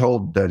 He'd been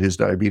told that his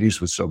diabetes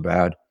was so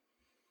bad,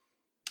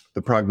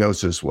 the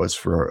prognosis was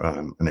for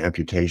an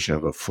amputation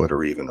of a foot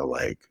or even a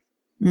leg.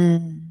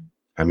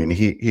 I mean,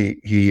 his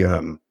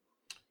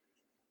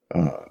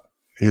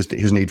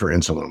need for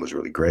insulin was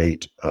really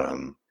great.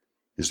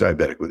 His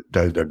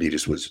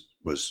diabetes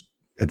was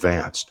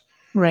advanced.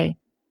 Right.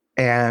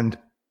 And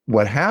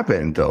what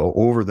happened, though,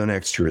 over the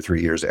next 2 or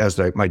 3 years, as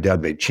my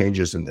dad made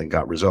changes and then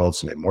got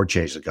results, and made more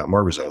changes and got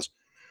more results,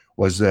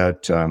 was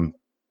that,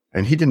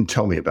 and he didn't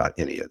tell me about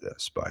any of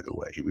this, by the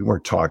way. We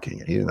weren't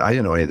talking. I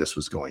didn't know any of this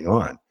was going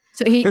on.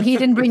 So he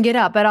didn't bring it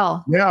up at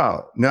all?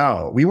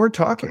 No, we weren't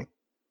talking.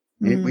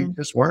 We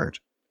just weren't.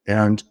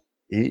 And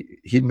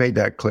he'd made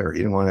that clear. He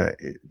didn't want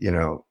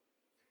to,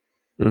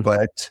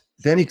 But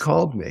then he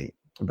called me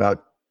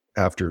about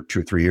after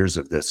 2 or 3 years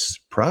of this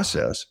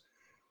process.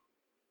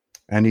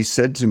 And he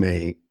said to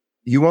me,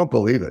 "You won't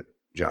believe it,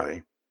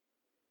 Johnny."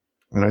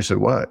 And I said,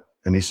 "What?"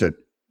 And he said,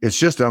 "It's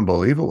just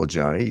unbelievable,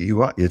 Johnny.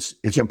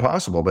 It's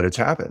impossible, but it's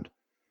happened."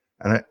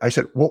 And I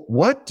said, "Well,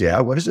 what,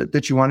 Dad? What is it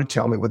that you want to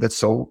tell me that's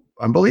so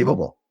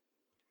unbelievable?"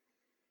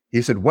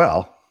 He said,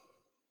 "Well,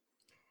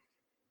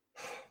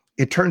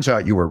 it turns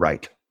out you were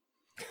right."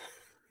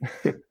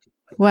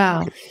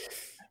 Wow.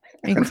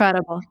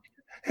 Incredible.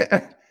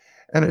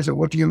 And I said,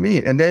 "What do you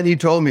mean?" And then he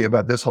told me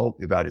about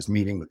his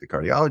meeting with the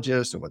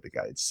cardiologist and what the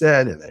guy had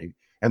said,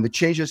 and the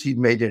changes he'd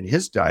made in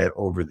his diet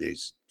over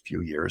these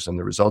few years and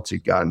the results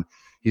he'd gotten.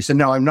 He said,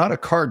 "Now, I'm not a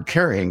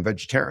card-carrying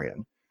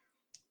vegetarian,"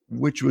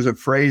 which was a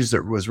phrase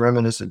that was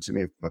reminiscent to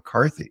me of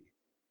McCarthy.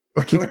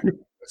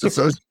 So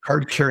those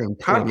card-carrying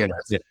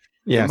communists.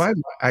 Yes.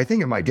 I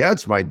think in my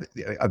dad's mind,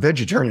 a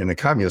vegetarian and a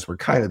communist were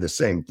kind of the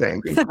same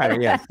thing.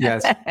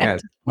 Yes.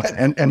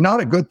 And not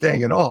a good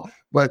thing at all.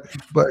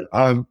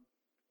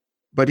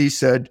 But he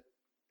said,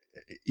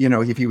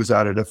 if he was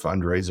out at a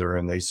fundraiser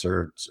and they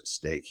served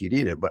steak, he'd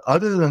eat it. But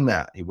other than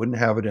that, he wouldn't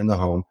have it in the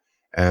home.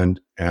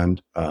 And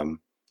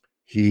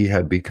he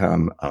had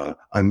become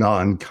a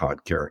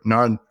non-card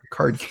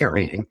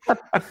carrying,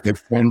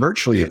 and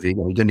virtually a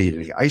vegan. He didn't eat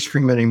any ice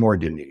cream anymore,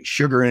 didn't eat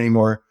sugar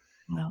anymore.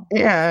 Wow.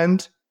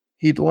 And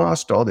he'd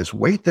lost all this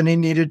weight that he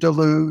needed to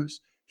lose.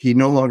 He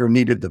no longer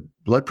needed the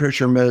blood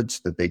pressure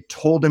meds that they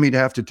told him he'd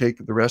have to take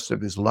the rest of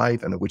his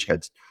life, and which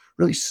had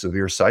really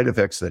severe side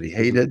effects that he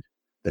hated,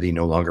 that he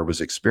no longer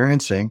was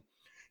experiencing.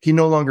 He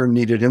no longer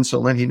needed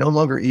insulin. He no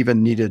longer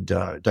even needed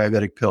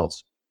diabetic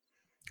pills.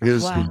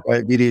 His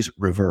diabetes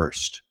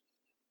reversed.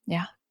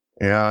 Yeah.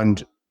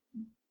 And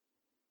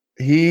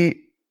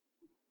he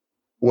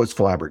was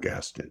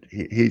flabbergasted.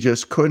 He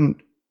just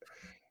couldn't,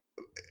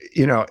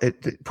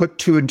 put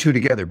 2 and 2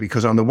 together,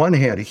 because on the one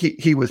hand,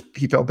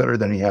 he felt better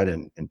than he had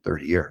in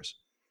 30 years.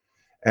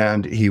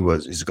 And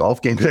his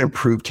golf game had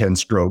improved 10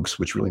 strokes,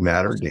 which really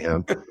mattered to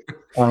him.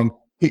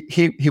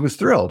 He was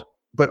thrilled.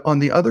 But on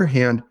the other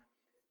hand,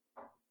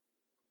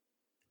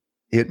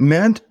 it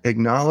meant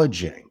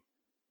acknowledging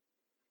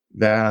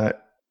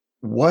that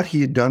what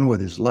he had done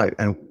with his life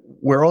and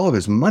where all of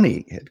his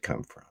money had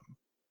come from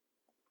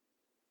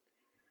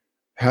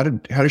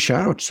had a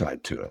shadow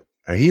side to it.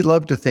 And he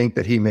loved to think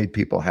that he made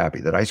people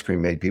happy, that ice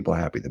cream made people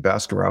happy, that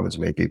Baskin Robbins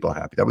made people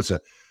happy. That was a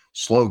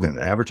slogan,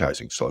 an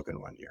advertising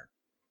slogan one year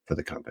for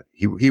the company.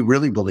 He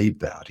really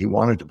believed that. He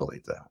wanted to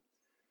believe that.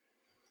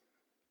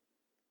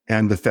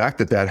 And the fact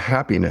that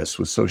happiness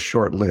was so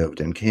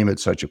short-lived and came at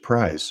such a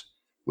price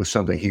was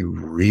something he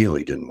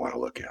really didn't want to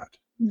look at.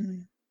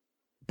 Mm-hmm.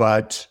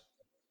 But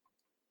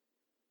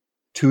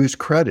to his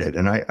credit,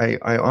 and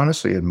I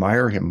honestly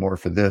admire him more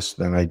for this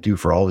than I do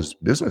for all his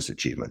business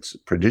achievements,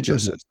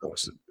 prodigious as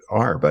those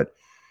are, but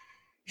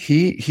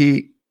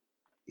he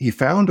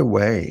found a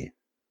way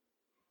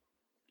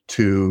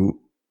to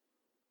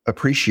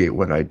appreciate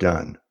what I'd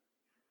done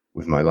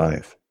with my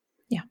life.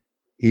 Yeah.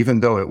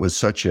 Even though it was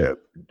such a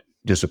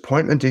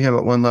disappointment to him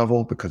at one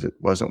level because it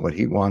wasn't what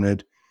he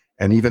wanted.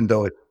 And even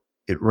though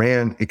it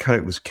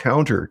was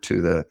counter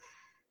to the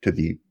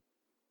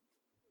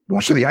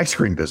ice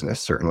cream business,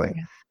 certainly.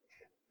 Yeah.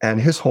 And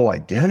his whole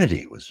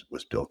identity was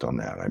built on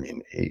that. I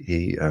mean,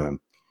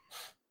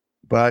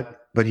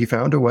 but he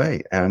found a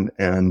way, and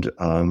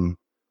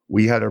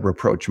we had a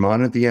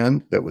rapprochement at the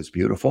end that was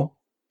beautiful.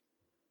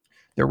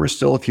 There were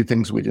still a few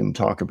things we didn't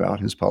talk about.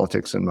 His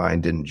politics and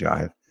mine didn't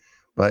jive,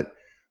 but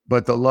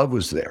the love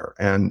was there,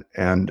 and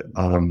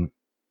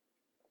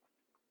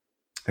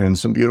and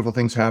some beautiful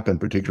things happened,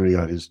 particularly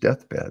on his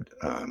deathbed,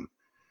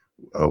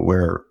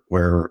 where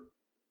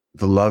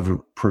the love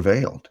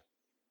prevailed,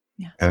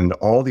 and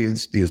all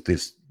this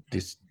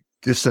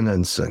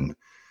dissonance and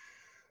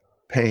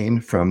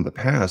pain from the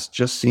past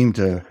just seemed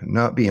to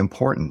not be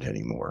important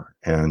anymore.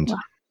 And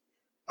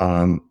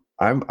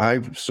I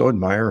so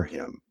admire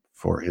him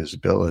for his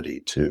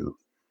ability to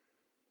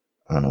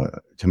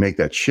make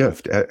that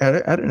shift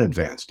at an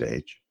advanced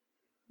age.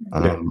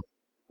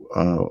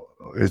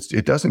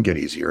 It doesn't get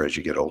easier as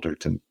you get older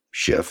to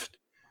shift,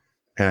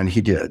 and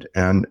he did,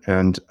 and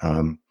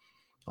I'll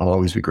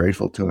always be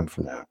grateful to him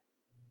for that.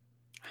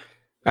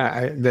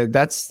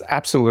 That's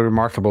absolutely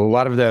remarkable. A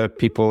lot of the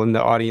people in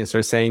the audience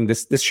are saying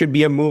this should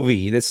be a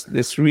movie.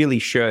 This really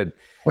should.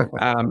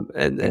 I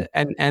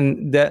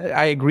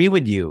agree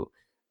with you.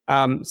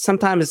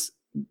 Sometimes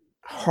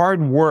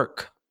hard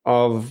work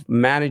of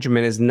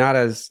management is not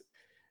as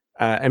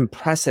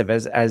impressive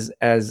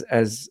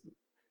as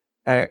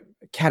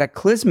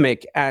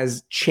cataclysmic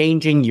as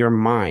changing your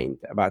mind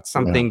about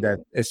something that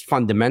is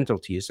fundamental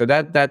to you. So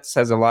that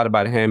says a lot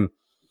about him,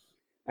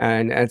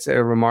 and it's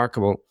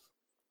remarkable.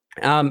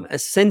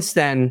 Since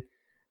then,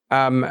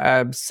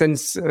 what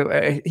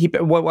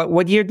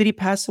year did he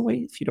pass away,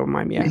 if you don't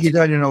mind me asking? He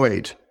died in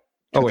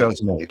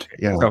 2008.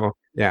 Yeah. So,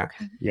 yeah.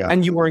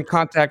 And you were in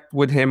contact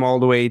with him all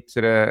the way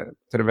to the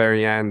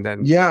very end.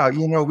 And yeah,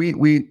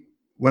 we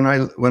when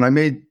I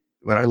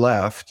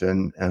left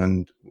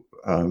and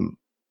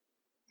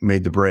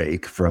made the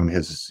break from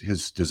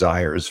his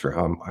desires for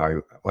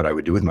what I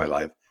would do with my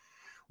life,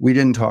 we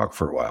didn't talk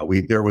for a while.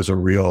 There was a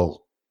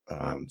real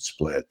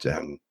split,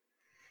 and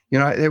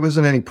it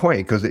wasn't any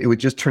point, because it would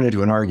just turn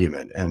into an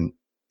argument, and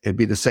it'd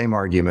be the same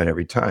argument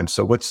every time.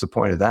 So what's the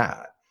point of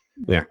that?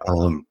 Yeah.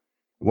 It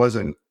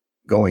wasn't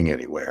going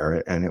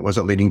anywhere, and it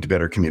wasn't leading to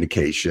better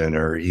communication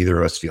or either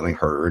of us feeling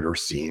heard or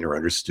seen or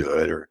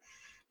understood or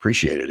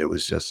appreciated. It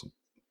was just,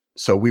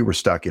 so we were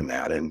stuck in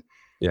that, and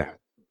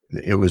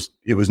it was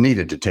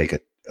needed to take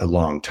a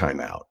long time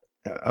out.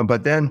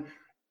 But then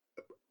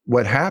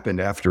what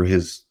happened after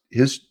his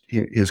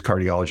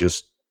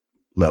cardiologist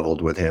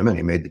leveled with him and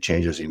he made the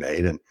changes he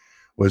made, and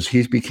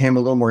he became a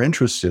little more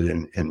interested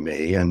in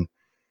me,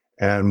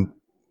 and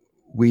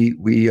we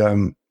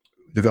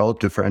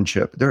developed a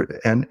friendship there,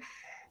 and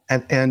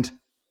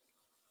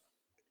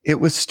it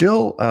was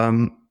still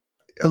a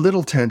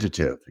little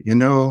tentative,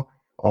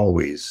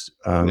 always,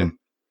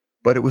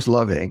 but it was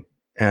loving,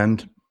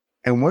 and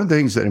one of the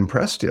things that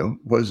impressed him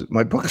was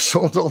my book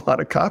sold a lot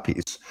of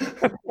copies,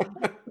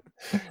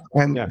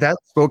 and that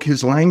spoke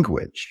his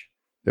language.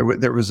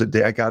 There was a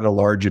day I got a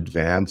large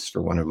advance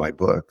for one of my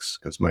books,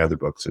 because my other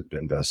books had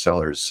been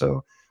bestsellers.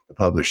 So the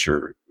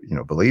publisher,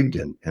 believed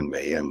in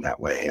me in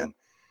that way,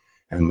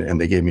 and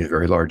they gave me a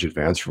very large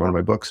advance for one of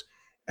my books,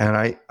 and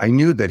I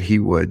knew that he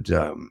would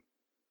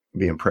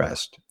be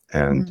impressed.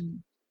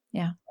 And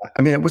I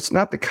mean, it was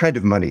not the kind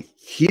of money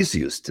he's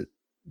used to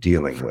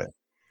dealing with.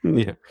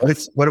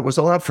 But it was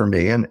a lot for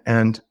me,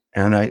 and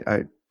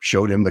I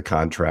showed him the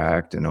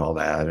contract and all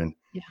that, and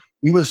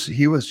he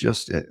was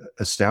just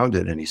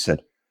astounded, and he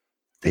said,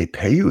 "They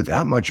pay you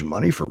that much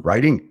money for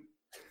writing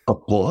a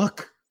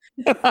book?"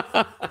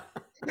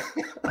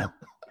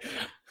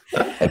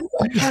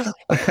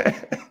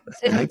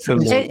 It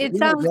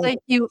sounds like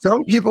you.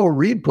 Some people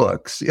read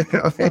books,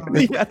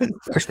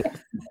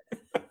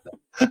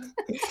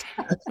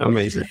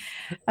 Amazing.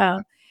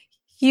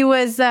 He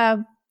was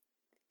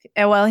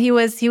he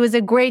was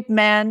a great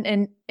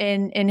man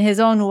in his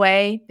own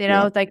way,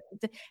 like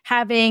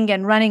having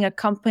and running a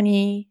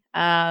company,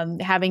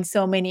 having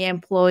so many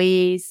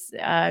employees,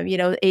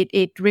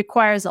 it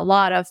requires a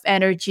lot of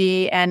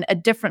energy and a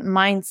different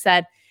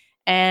mindset.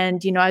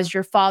 And, as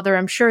your father,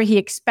 I'm sure he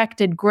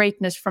expected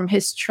greatness from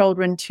his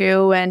children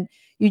too. And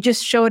you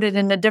just showed it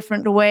in a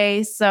different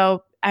way.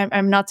 So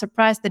I'm not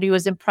surprised that he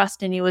was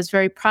impressed and he was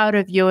very proud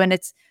of you. And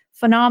it's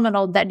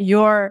phenomenal that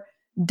your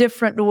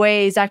different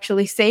ways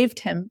actually saved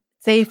his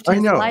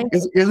life.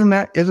 Isn't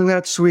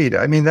that sweet?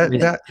 I mean,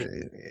 that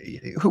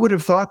who would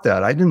have thought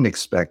that? I didn't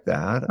expect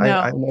that. No.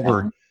 I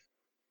never.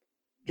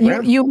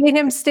 You made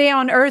him stay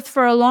on Earth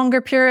for a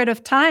longer period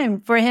of time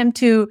for him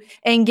to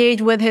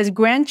engage with his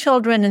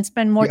grandchildren and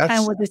spend more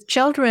time with his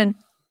children,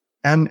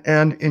 and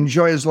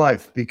enjoy his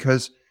life,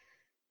 because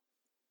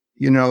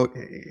he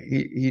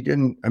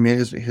didn't. I mean,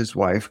 his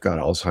wife got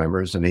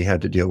Alzheimer's, and he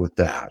had to deal with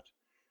that.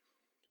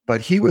 But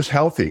he was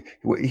healthy.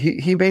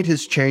 He made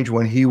his change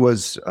when he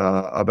was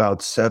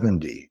about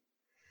 70,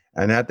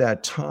 and at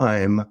that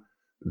time,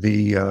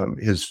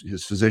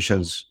 his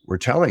physicians were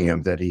telling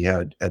him that he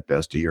had at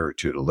best a year or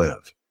two to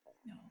live.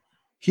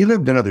 He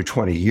lived another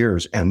 20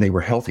 years, and they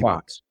were healthy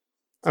ones.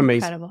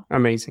 Amazing, incredible.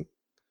 Amazing.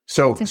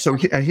 So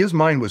his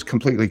mind was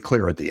completely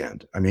clear at the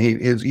end. I mean,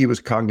 he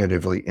was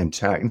cognitively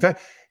intact. In fact,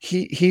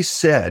 he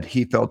said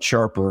he felt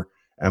sharper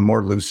and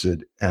more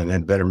lucid and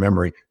had better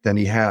memory than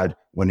he had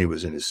when he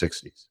was in his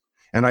 60s.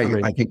 And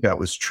I think that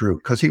was true,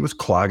 because he was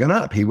clogging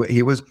up. He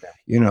was,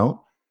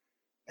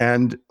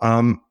 and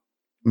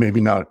maybe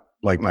not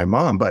like my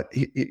mom, but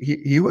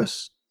he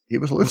was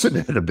losing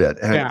it a bit.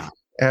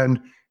 And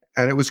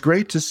it was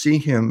great to see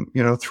him,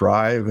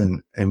 thrive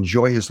and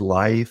enjoy his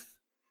life,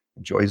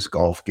 enjoy his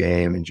golf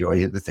game,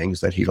 enjoy the things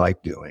that he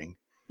liked doing.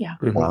 Yeah.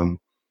 Mm-hmm.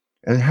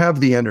 And have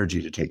the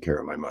energy to take care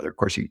of my mother. Of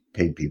course, he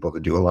paid people to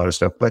do a lot of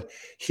stuff, but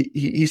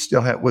he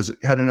still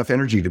had enough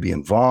energy to be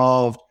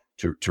involved,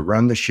 to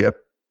run the ship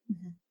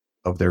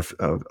of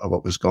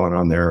what was going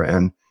on there,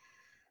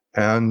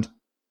 and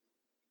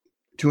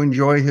to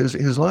enjoy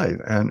his life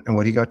and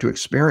what he got to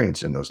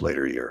experience in those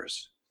later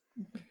years.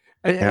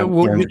 I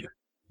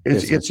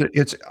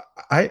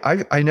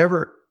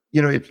never,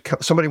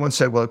 somebody once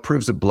said, well, it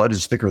proves that blood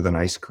is thicker than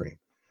ice cream.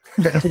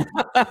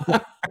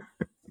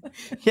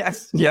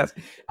 Yes.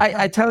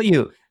 I tell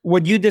you,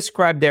 what you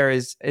described there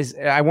is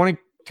I want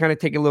to kind of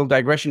take a little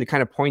digression to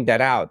kind of point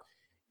that out.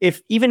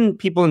 If even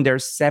people in their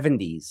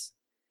 70s,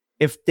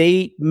 if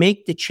they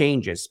make the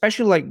changes,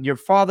 especially like your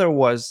father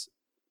was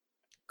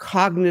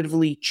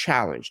cognitively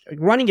challenged.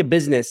 Running a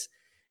business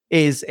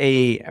is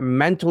a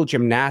mental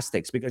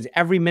gymnastics because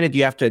every minute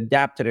you have to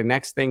adapt to the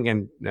next thing,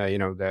 and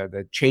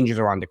the changes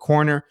are on the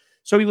corner.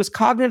 So he was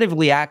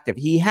cognitively active.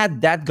 He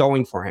had that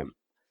going for him.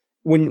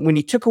 When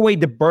he took away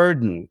the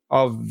burden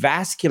of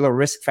vascular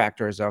risk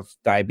factors of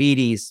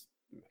diabetes,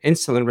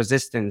 insulin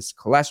resistance,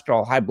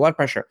 cholesterol, high blood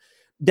pressure,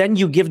 then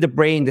you give the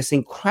brain, this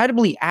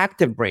incredibly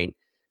active brain,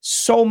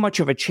 so much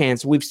of a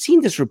chance. We've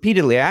seen this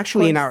repeatedly,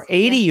 actually, in our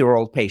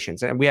 80-year-old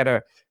patients. And we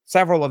had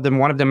several of them.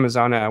 One of them was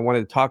on one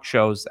of the talk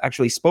shows,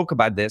 actually spoke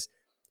about this.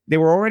 They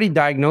were already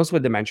diagnosed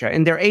with dementia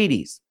in their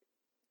 80s,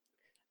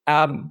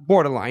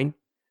 borderline,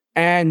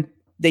 and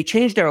they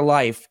changed their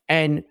life.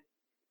 And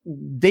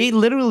they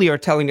literally are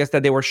telling us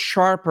that they were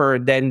sharper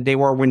than they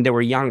were when they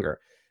were younger.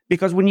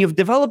 Because when you've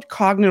developed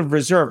cognitive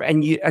reserve,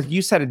 and as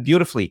you said it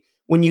beautifully,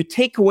 when you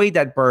take away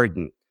that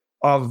burden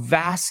of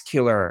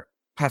vascular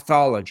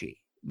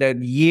pathology, the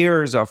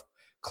years of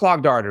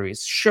clogged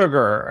arteries,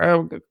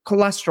 sugar,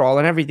 cholesterol,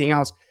 and everything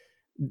else,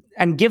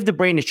 and give the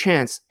brain a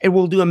chance, it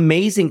will do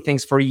amazing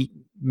things for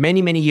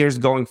many, many years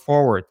going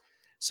forward.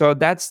 So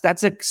that's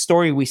a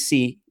story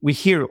we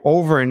hear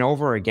over and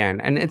over again.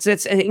 And it's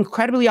an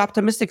incredibly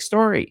optimistic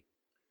story.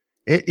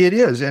 It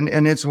is. And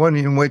it's one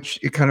in which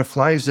it kind of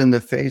flies in the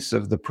face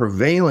of the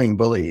prevailing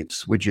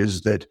beliefs, which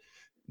is that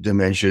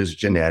dementia is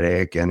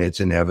genetic and it's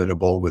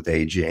inevitable with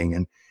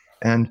aging.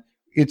 And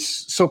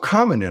it's so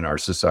common in our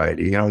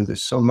society.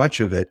 There's so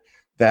much of it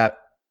that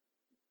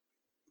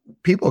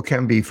people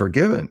can be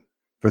forgiven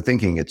for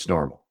thinking it's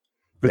normal,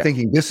 for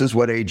thinking this is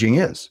what aging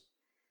is.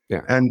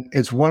 Yeah. And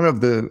it's one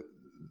of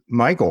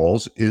my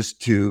goals is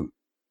to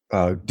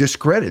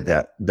discredit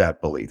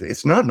that belief.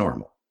 It's not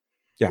normal.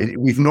 Yeah.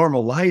 We've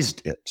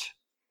normalized it.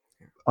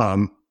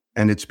 And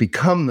it's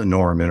become the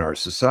norm in our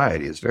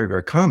society. It's very,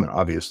 very common,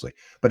 obviously,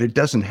 but it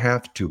doesn't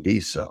have to be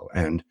so.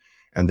 And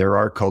there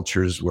are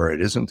cultures where it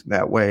isn't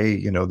that way,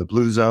 the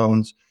blue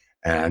zones,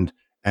 and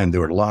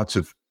there are lots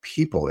of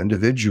people,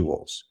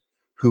 individuals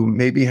who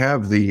maybe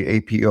have the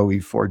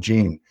APOE4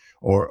 gene,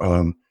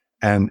 or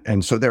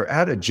and so they're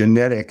at a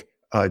genetic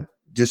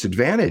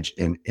disadvantage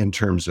in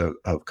terms of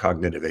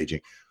cognitive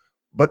aging,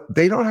 but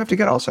they don't have to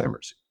get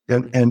Alzheimer's,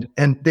 and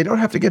they don't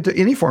have to get to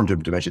any form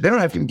of dementia. They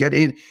don't have to get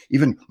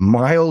even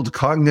mild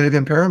cognitive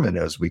impairment,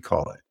 as we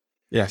call it.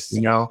 Yes.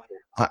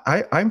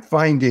 I'm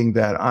finding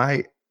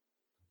that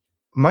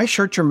my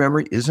short-term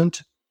memory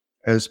isn't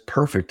as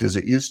perfect as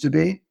it used to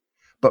be,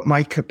 but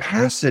my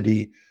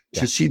capacity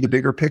to see the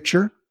bigger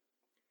picture,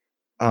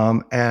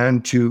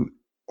 and to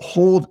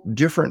hold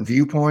different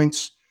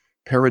viewpoints,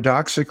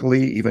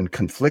 paradoxically, even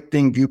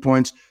conflicting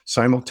viewpoints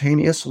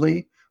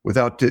simultaneously,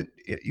 without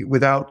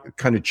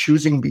kind of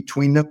choosing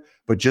between them,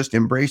 but just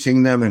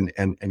embracing them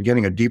and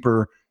getting a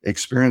deeper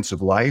experience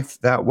of life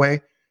that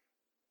way,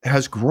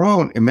 has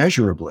grown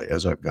immeasurably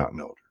as I've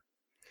gotten older.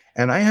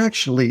 And I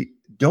actually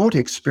don't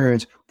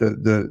experience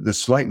the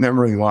slight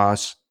memory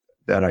loss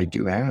that I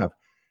do have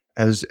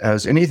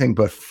as anything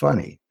but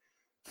funny.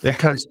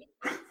 Because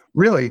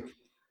really,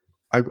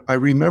 I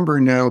remember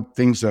now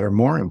things that are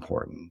more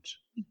important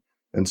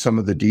than some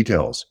of the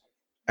details.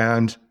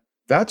 And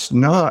that's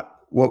not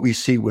what we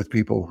see with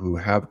people who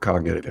have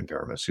cognitive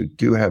impairments, who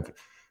do have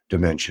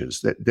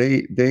dementias. That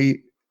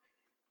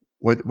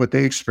what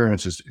they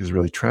experience is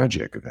really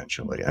tragic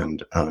eventually.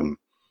 And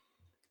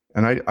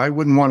I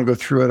wouldn't want to go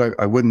through it.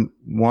 I wouldn't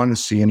want to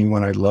see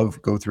anyone I love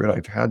go through it.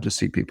 I've had to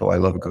see people I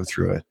love go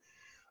through it,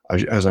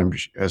 as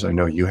I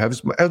know you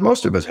have, as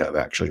most of us have,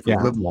 actually, if we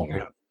live long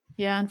enough.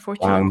 Yeah,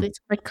 unfortunately, it's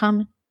quite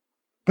common.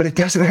 But it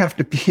doesn't have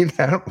to be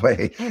that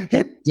way.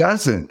 It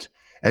doesn't.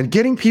 And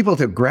getting people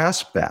to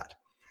grasp that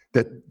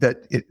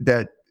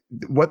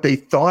what they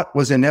thought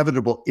was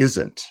inevitable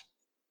isn't.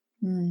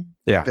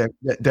 Yeah.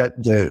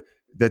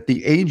 That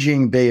the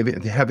aging they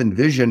have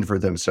envisioned for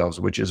themselves,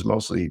 which is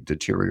mostly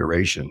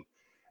deterioration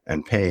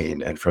and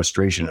pain and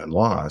frustration and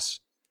loss,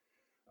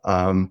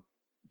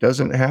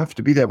 doesn't have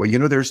to be that way.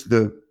 There's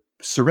the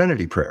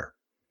Serenity Prayer.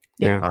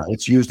 Yeah.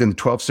 It's used in the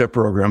 12-step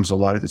programs a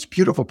lot. Of this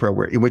beautiful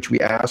prayer in which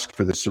we ask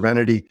for the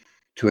serenity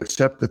to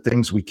accept the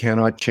things we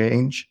cannot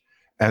change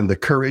and the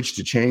courage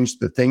to change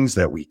the things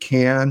that we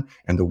can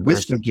and the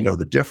wisdom to know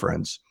the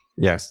difference.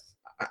 Yes.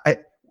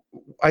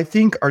 I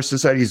think our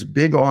society is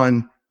big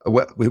on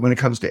when it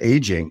comes to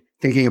aging,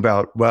 thinking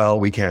about, well,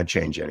 we can't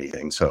change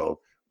anything, so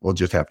we'll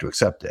just have to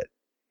accept it.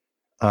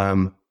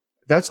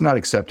 That's not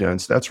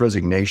acceptance. That's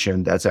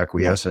resignation. That's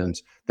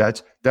acquiescence.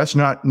 That's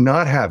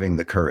not having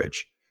the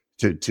courage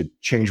to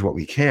change what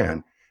we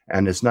can.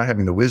 And it's not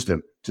having the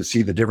wisdom to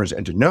see the difference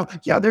and to know,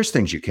 yeah, there's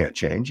things you can't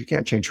change. You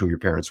can't change who your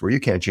parents were. You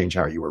can't change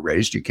how you were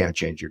raised. You can't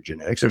change your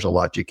genetics. There's a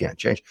lot you can't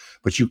change,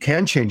 but you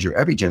can change your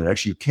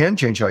epigenetics. You can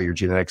change how your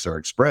genetics are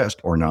expressed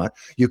or not.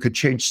 You could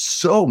change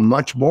so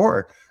much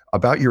more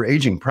about your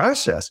aging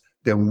process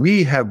than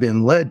we have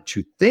been led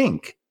to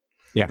think,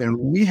 than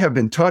we have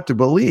been taught to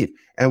believe.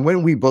 And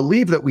when we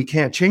believe that we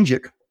can't change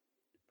it,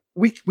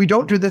 we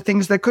don't do the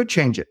things that could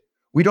change it.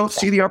 We don't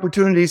see the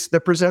opportunities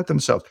that present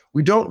themselves.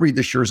 We don't read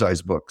the Sure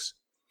Eyes books.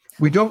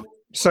 We don't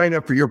sign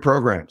up for your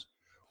programs.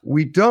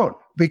 We don't,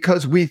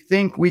 because we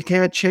think we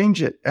can't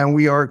change it. And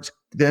we are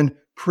then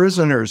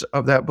prisoners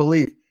of that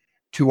belief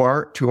to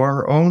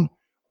our own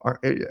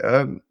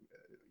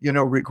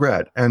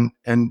regret. And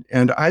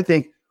I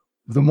think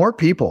the more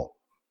people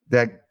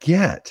that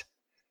get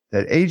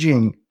that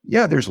aging,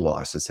 there's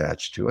loss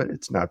attached to it.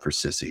 It's not for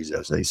sissies,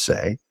 as they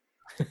say,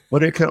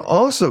 but it can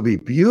also be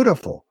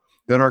beautiful.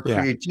 Then our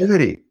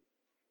creativity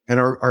and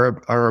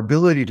our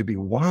ability to be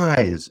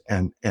wise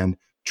and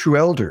true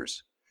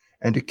elders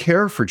and to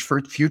care for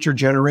future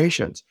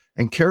generations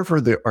and care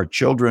for our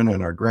children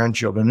and our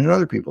grandchildren and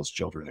other people's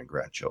children and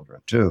grandchildren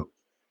too,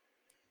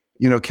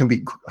 can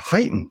be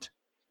heightened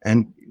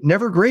and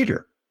never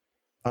greater.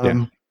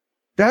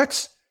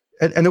 That's,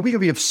 and that we can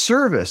be of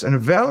service and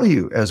of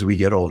value as we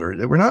get older,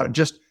 that we're not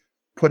just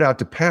put out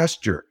to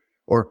pasture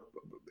or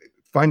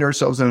find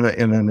ourselves in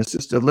an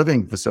assisted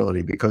living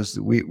facility because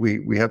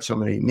we have so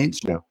many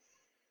needs now.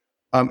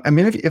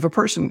 If a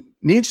person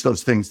needs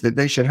those things, that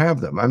they should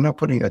have them. I'm not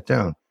putting that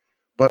down,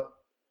 but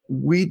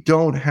we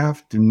don't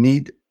have to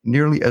need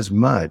nearly as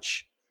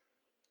much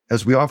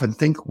as we often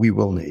think we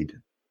will need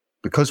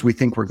because we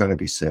think we're going to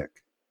be sick,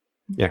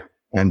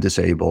 and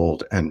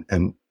disabled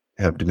and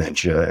have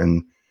dementia,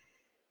 and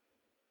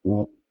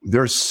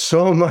there's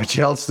so much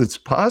else that's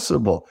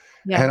possible.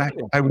 And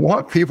I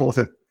want people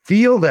to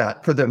feel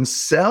that for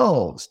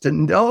themselves, to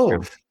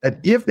know that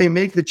if they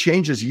make the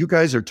changes you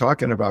guys are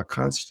talking about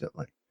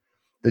constantly,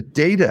 the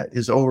data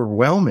is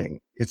overwhelming.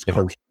 It's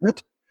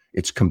coherent,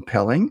 it's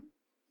compelling,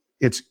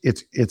 it's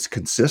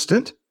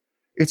consistent,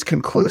 it's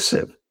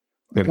conclusive.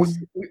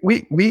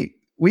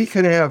 We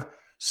can have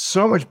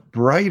so much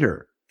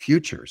brighter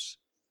futures.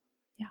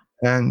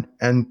 And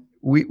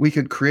we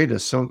could create a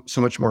so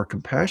much more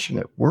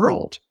compassionate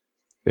world.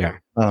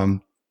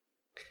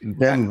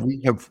 Than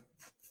we have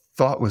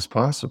thought was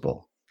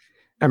possible.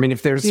 I mean,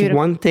 if there's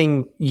one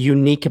thing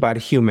unique about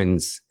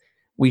humans,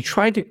 we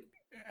try to,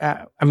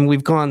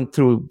 we've gone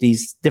through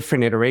these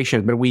different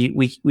iterations, but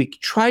we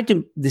try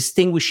to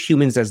distinguish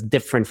humans as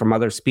different from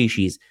other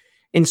species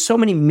in so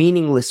many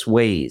meaningless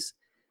ways.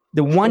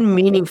 The one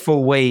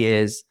meaningful way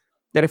is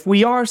that if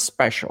we are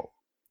special,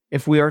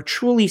 if we are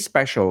truly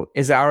special,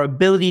 is our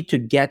ability to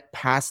get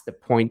past the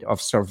point of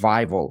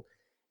survival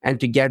and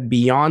to get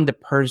beyond the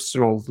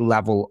personal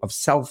level of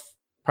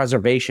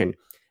self-preservation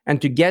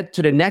and to get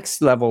to the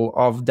next level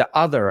of the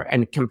other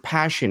and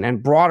compassion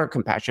and broader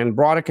compassion,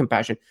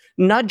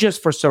 not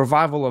just for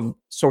survival of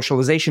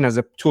socialization as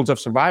a tools of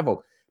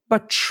survival,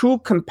 but true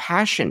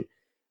compassion.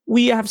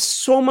 We have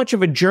so much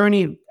of a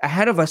journey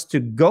ahead of us to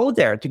go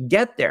there, to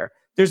get there.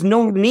 There's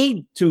no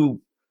need to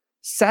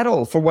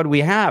settle for what we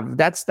have.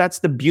 That's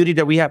the beauty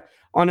that we have.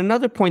 On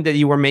another point that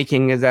you were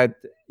making is that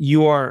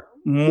you are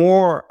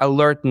more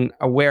alert and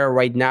aware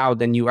right now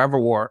than you ever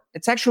were.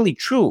 It's actually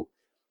true.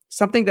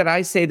 Something that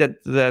I say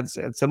that's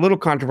it's a little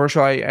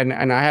controversial. And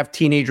I have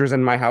teenagers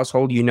in my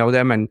household,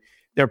 them, and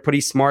they're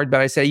pretty smart.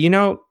 But I say,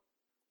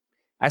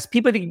 as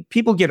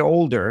people get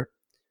older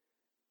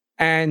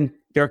and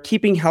they're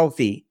keeping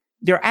healthy,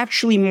 they're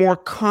actually more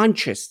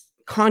conscious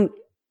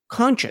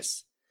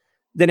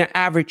than an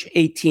average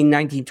 18,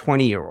 19,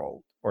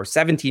 20-year-old or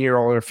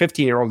 17-year-old or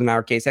 15-year-old in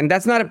our case. And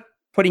that's not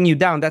putting you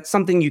down. That's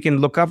something you can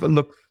look up and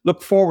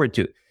look forward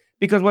to.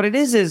 Because what it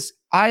is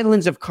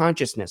islands of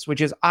consciousness, which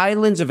is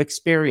islands of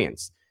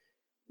experience.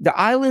 The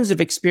islands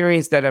of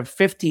experience that a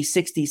 50,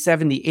 60,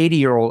 70,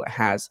 80-year-old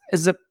has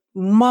is a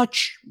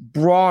much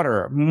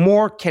broader,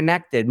 more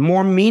connected,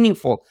 more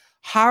meaningful,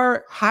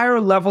 higher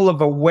level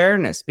of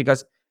awareness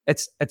because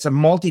it's a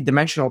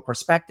multidimensional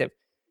perspective.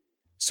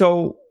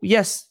 So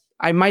yes,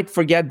 I might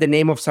forget the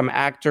name of some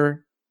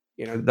actor.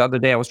 The other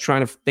day I was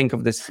trying to think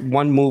of this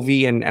one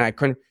movie and I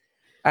couldn't,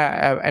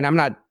 and I'm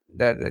not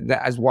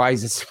as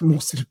wise as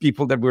most of the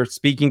people that we're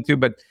speaking to,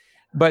 but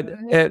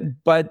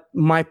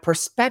my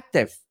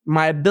perspective,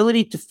 my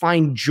ability to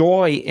find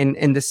joy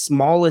in the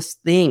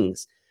smallest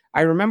things.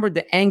 I remember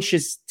the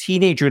anxious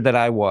teenager that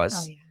I was.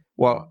 Oh, yeah.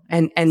 Well,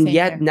 and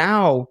yet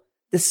now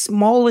the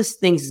smallest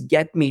things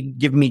give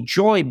me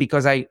joy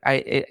because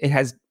it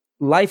has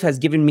life has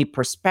given me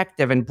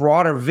perspective and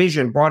broader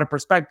vision, broader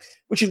perspective,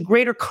 which is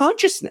greater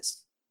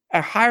consciousness,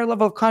 a higher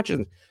level of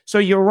consciousness. So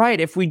you're right.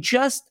 If we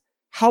just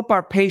help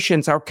our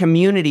patients, our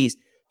communities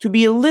to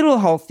be a little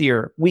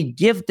healthier, we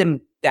give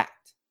them that.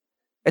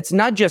 It's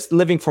not just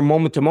living from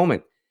moment to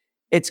moment.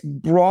 It's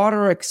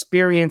broader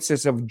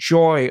experiences of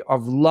joy,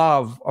 of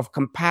love, of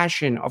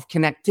compassion, of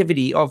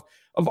connectivity, of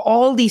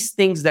all these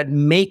things that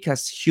make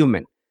us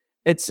human.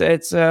 It's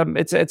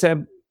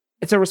a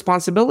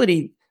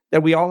responsibility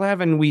that we all have,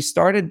 and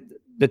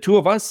the two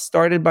of us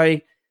started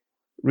by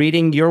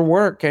reading your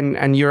work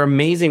and your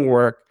amazing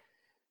work.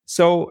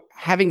 So,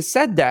 having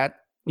said that,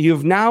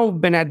 you've now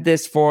been at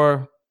this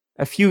for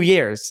a few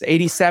years,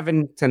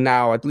 87 to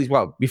now, at least,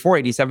 well, before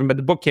 87, but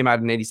the book came out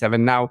in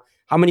 87. Now,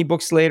 how many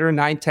books later?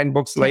 9, 10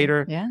 books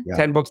later? Yeah.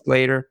 10 books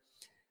later.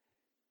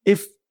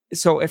 If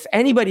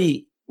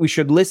anybody we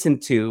should listen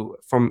to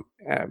from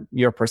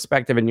your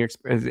perspective and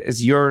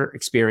your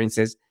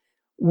experiences,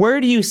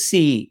 where do you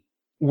see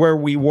where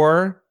we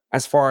were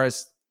as far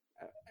as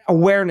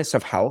awareness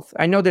of health?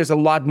 I know there's a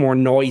lot more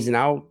noise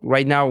now.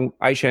 Right now,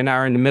 Aisha and I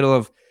are in the middle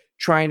of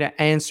trying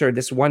to answer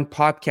this one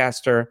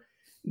podcaster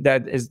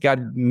that has got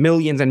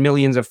millions and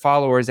millions of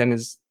followers and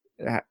is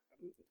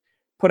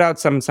put out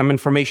some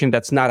information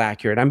that's not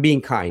accurate. I'm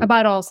being kind.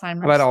 About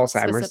Alzheimer's.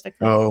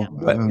 Specifically. Oh,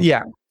 but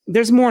yeah,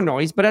 there's more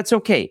noise, but that's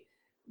okay.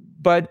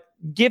 But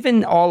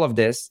given all of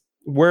this,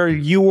 where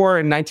you were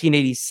in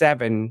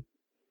 1987,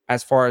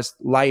 as far as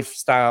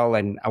lifestyle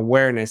and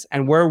awareness,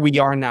 and where we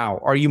are now,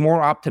 are you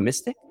more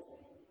optimistic?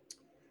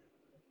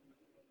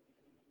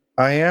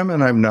 I am,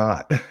 and I'm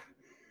not.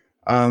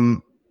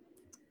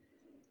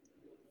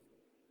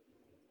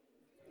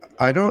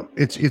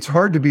 It's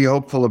hard to be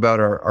hopeful about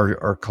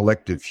our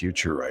collective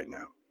future right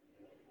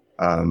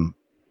now.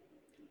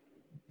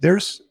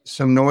 There's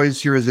some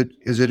noise here. Is it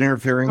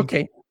interfering?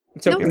 Okay.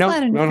 It's okay. No, it's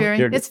not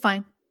interfering. It's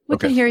fine. We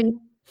can hear you.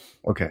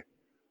 Okay.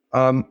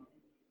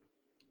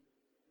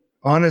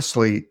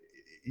 Honestly,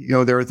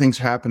 there are things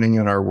happening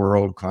in our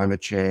world,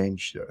 climate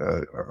change,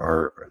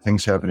 are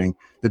things happening.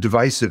 The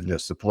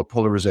divisiveness, the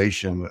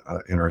polarization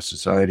in our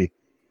society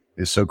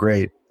is so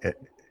great.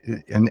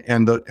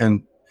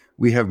 And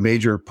we have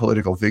major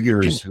political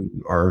figures who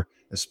are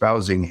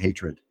espousing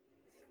hatred.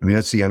 I mean,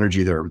 that's the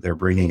energy they're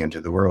bringing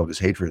into the world is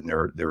hatred,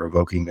 and they're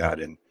evoking that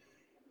in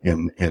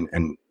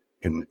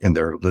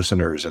their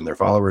listeners and their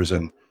followers,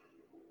 and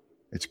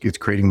it's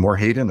creating more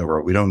hate in the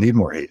world. We don't need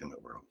more hate in the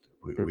world.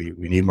 We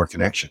need more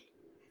connection.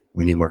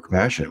 We need more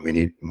compassion. We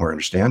need more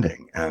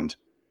understanding. And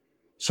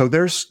so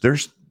there's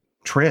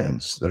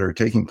trends that are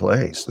taking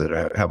place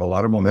that have a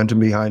lot of momentum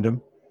behind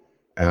them,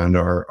 and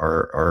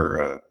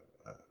are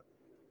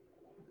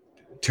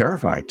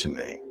terrifying to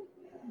me.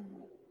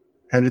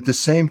 And at the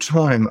same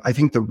time, I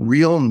think the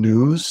real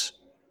news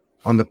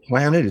on the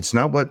planet, it's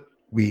not what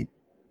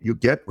you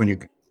get when you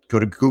go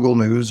to Google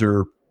News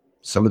or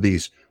some of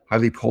these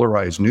highly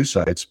polarized news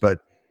sites, but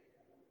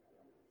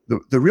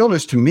the real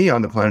news to me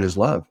on the planet is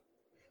love.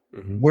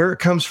 Mm-hmm. Where it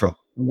comes from,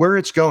 where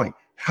it's going,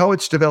 how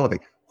it's developing,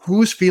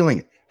 who's feeling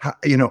it, how,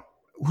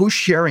 who's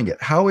sharing it,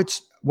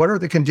 what are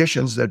the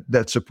conditions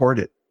that support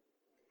it,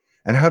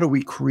 and how do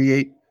we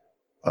create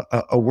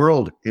a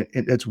world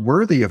that's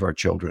worthy of our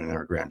children and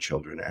our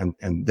grandchildren,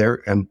 and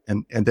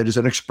that is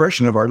an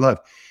expression of our love.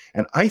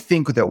 And I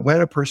think that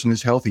when a person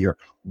is healthier,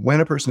 when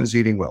a person is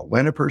eating well,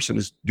 when a person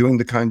is doing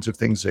the kinds of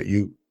things that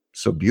you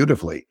so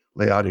beautifully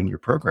lay out in your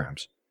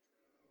programs,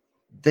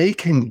 they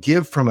can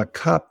give from a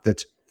cup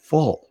that's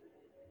full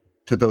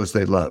to those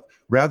they love,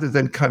 rather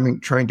than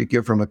trying to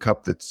give from a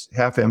cup that's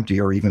half empty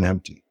or even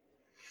empty.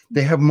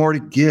 They have more to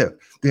give.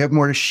 They have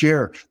more to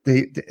share.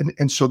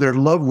 And so their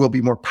love will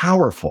be more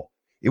powerful.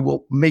 It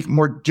will make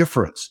more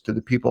difference to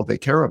the people they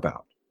care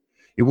about.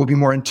 It will be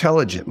more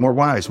intelligent, more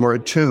wise, more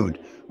attuned,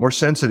 more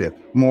sensitive,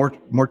 more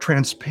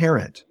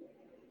transparent,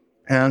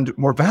 and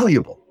more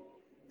valuable.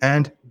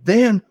 And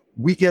then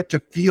we get to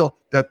feel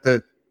that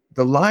the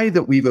lie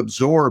that we've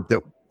absorbed,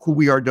 that who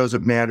we are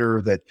doesn't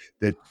matter,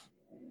 that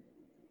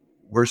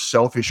we're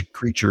selfish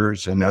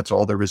creatures and that's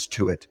all there is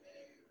to it,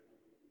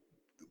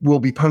 will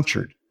be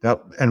punctured.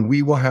 And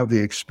we will have the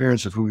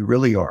experience of who we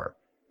really are,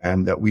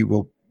 and that we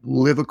will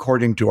live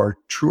according to our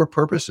truer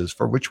purposes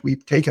for which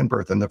we've taken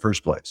birth in the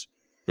first place,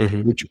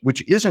 mm-hmm.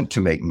 which isn't to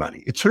make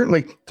money. It's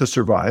certainly to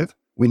survive.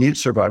 We need to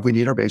survive. We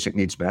need our basic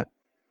needs met,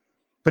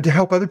 but to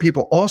help other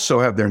people also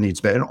have their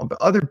needs met, and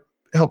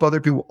help other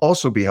people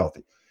also be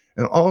healthy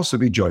and also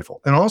be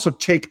joyful and also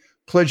take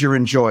pleasure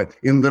and joy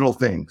in little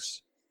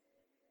things,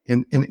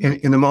 in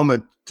the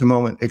moment to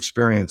moment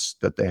experience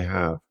that they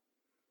have.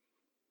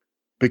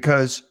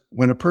 Because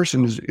when a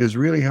person is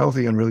really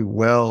healthy and really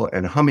well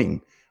and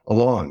humming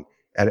along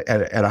at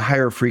a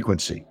higher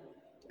frequency,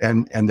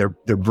 and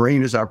their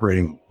brain is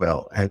operating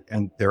well,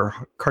 and their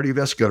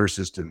cardiovascular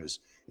system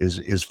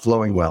is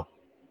flowing well,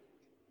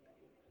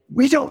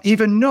 we don't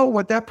even know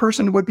what that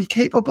person would be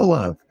capable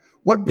of,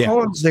 what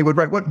poems they would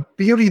write, what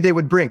beauty they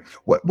would bring,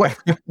 what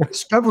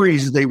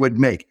discoveries they would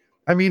make.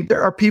 I mean,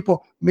 there are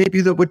people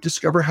maybe that would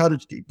discover how to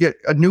get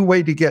a new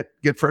way to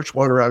get fresh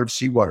water out of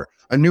seawater,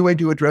 a new way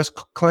to address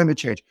climate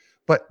change.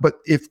 But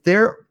if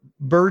they're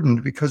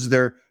burdened because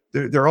they're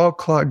all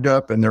clogged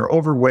up and they're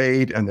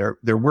overweight and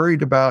they're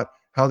worried about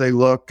how they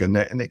look and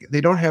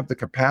they don't have the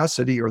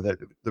capacity or the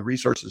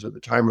resources or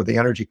the time or the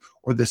energy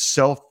or the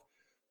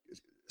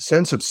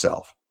sense of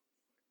self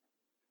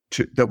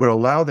that would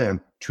allow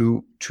them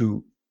to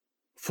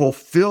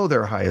fulfill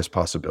their highest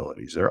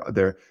possibilities,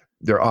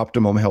 their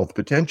optimum health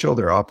potential,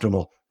 their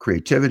optimal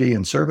creativity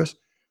and service.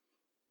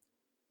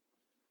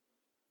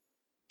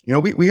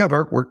 We have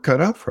our work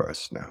cut out for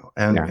us now.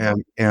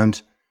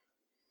 And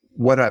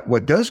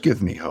what does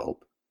give me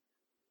hope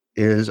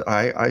is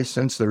I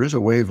sense there is a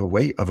wave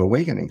of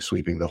awakening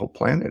sweeping the whole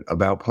planet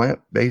about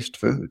plant-based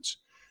foods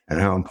and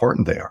how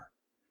important they are.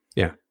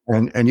 Yeah.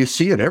 And you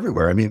see it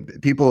everywhere. I mean,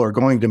 people are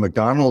going to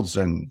McDonald's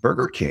and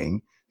Burger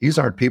King. These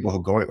aren't people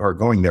who are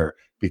going there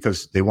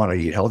because they want to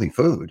eat healthy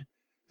food.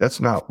 That's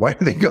not why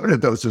they go to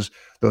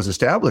those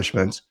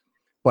establishments.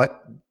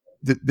 But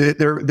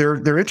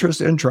they're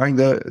interested in trying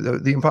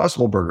the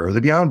Impossible Burger or the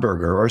Beyond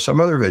Burger or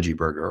some other veggie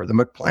burger or the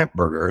McPlant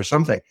Burger or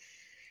something.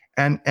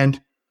 And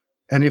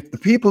if the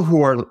people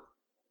who are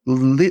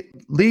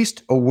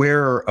least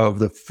aware of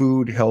the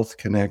food health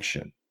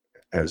connection,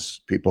 as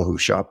people who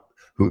shop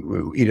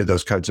who eat at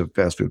those kinds of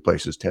fast food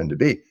places tend to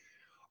be,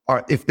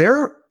 if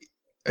they're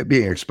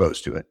being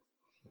exposed to it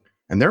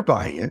and they're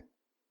buying it,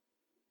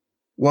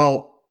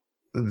 well,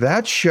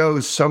 that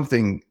shows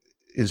something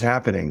is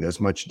happening that's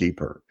much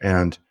deeper.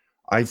 And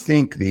I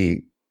think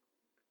the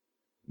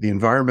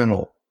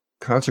environmental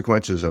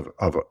consequences of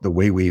the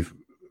way we've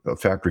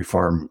factory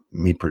farm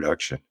meat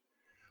production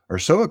are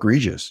so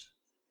egregious.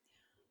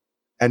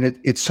 And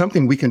it's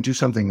something we can do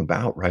something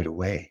about right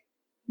away.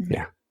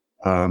 Yeah.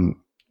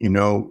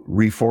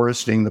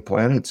 Reforesting the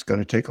planet's going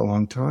to take a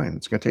long time.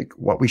 It's going to take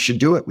we should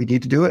do it. We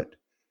need to do it.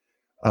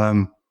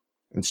 And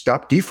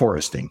stop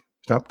deforesting,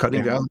 stop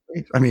cutting down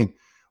trees. I mean,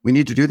 we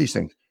need to do these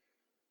things.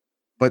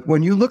 But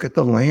when you look at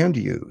the land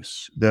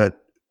use that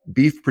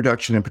beef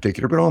production in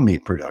particular, but all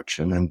meat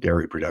production and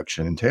dairy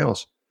production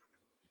entails,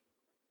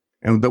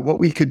 and what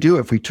we could do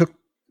if we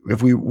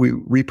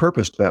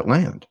repurposed that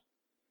land,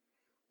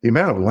 the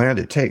amount of land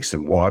it takes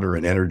and water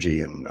and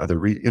energy and other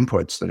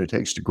inputs that it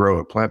takes to grow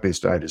a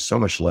plant-based diet is so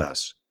much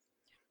less,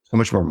 so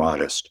much more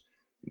modest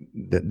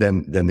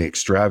than the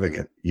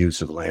extravagant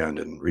use of land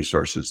and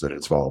resources that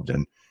it's involved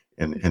in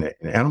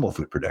animal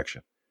food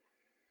production.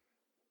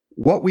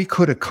 What we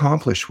could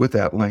accomplish with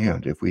that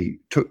land if we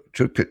took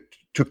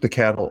the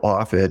cattle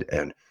off it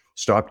and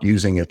stopped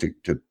using it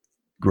to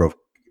grow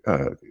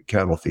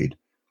cattle feed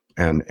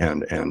and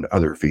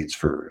other feeds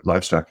for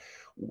livestock,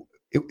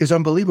 it is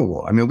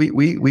unbelievable. I mean,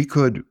 we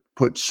could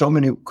create so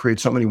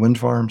many wind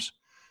farms,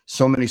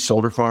 so many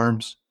solar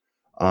farms.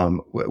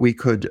 We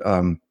could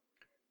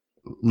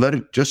let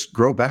it just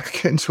grow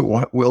back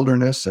into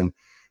wilderness and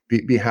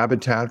be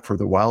habitat for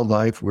the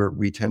wildlife where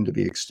we tend to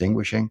be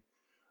extinguishing.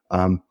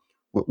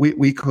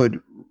 We could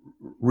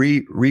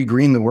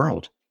re-green the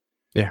world.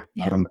 Yeah.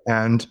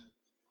 And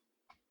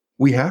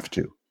we have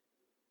to.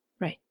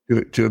 Right.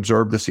 To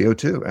absorb the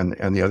CO2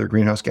 and the other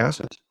greenhouse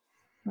gases.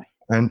 Right.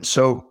 And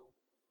so,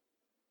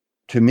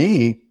 to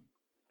me,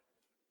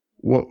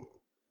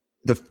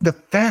 the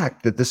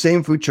fact that the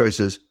same food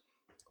choices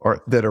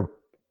that are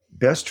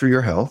best for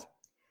your health,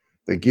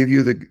 that give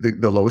you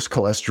the lowest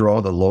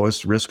cholesterol, the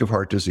lowest risk of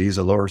heart disease,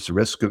 the lowest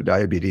risk of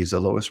diabetes, the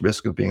lowest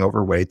risk of being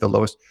overweight, the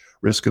lowest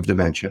risk of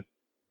dementia,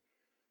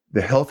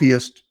 the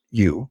healthiest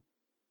you,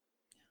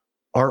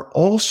 are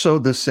also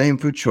the same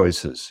food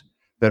choices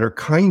that are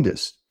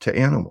kindest to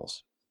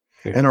animals,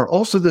 and are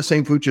also the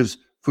same food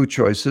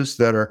choices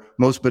that are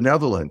most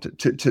benevolent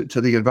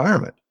to the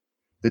environment,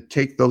 that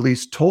take the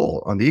least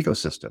toll on the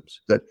ecosystems,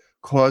 that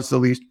cause the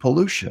least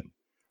pollution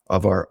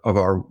of our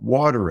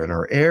water and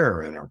our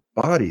air and our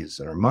bodies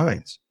and our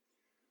minds.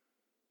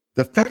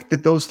 The fact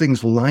that those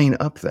things line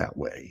up that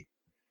way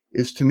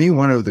is, to me,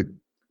 one of the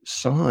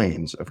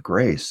signs of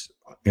grace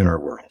in our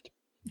world.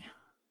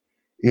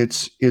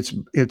 It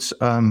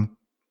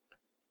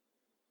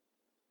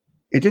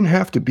didn't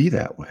have to be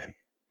that way.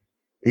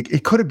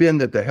 It could have been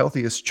that the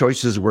healthiest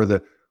choices were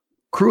the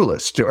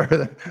cruelest or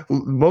the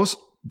most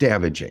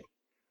damaging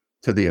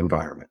to the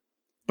environment.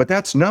 But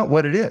that's not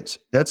what it is.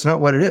 That's not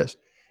what it is.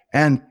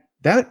 And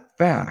that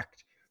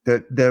fact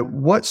that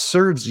what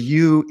serves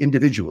you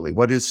individually,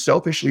 what is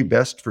selfishly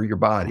best for your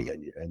body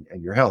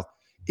and your health,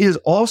 is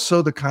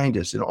also the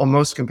kindest and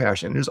most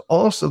compassionate, is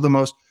also the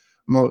most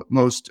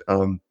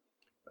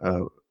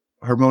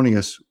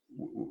harmonious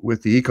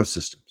with the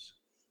ecosystems.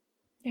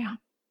 Yeah.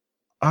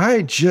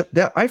 I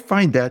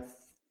find that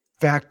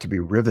fact to be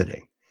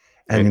riveting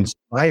and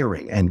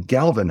inspiring and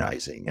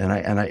galvanizing,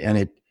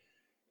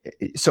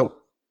 so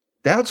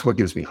that's what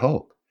gives me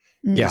hope.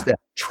 Is that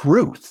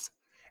truth,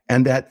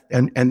 and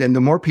then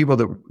the more people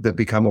that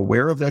become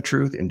aware of that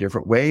truth in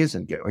different ways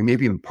and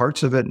maybe even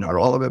parts of it, not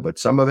all of it, but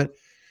some of it,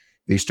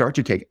 they start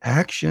to take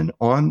action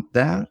on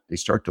that. They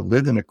start to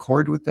live in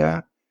accord with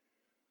that,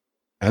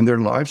 and their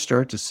lives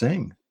start to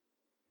sing.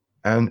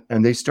 and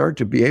they start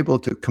to be able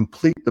to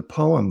complete the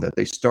poem that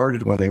they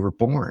started when they were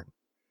born,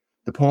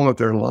 the poem of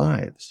their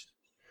lives,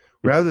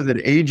 rather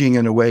than aging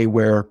in a way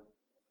where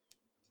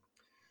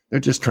they're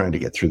just trying to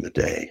get through the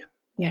day.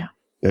 Yeah.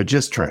 They're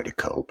just trying to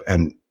cope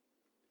and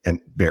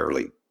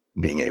barely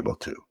being able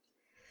to.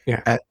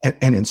 Yeah.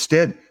 And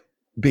instead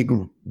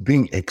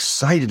being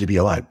excited to be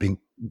alive, being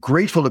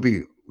grateful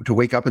to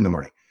wake up in the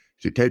morning,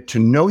 to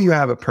know you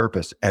have a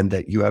purpose and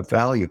that you have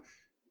value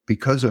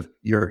because of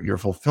your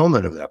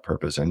fulfillment of that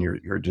purpose and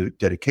your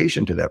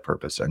dedication to that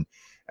purpose and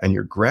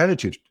your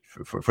gratitude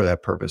for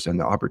that purpose and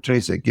the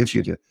opportunities that it gives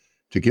you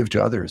to give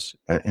to others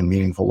in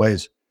meaningful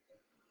ways.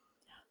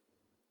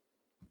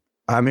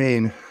 I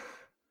mean,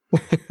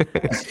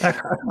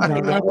 I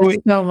love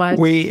it so much.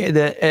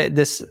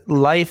 This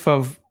life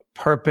of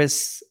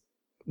purpose,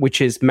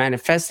 which is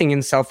manifesting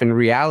itself in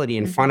reality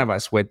in front of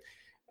us with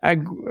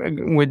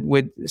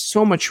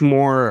so much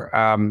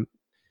more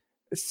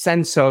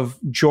sense of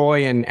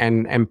joy and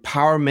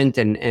empowerment,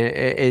 and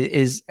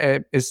is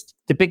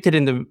depicted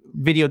in the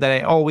video that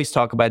I always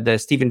talk about, the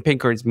Steven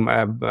Pinker's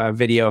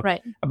video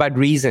about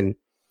reason.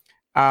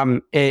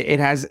 It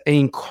has an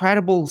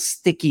incredible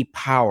sticky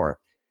power.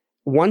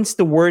 Once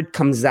the word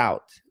comes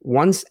out,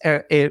 once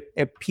a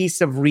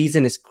piece of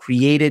reason is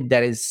created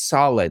that is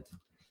solid.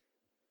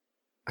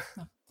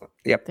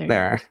 Yep,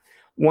 there.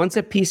 Once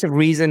a piece of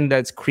reason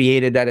that's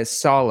created that is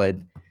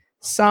solid,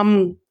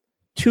 some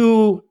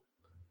two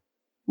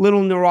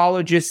little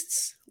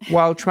neurologists,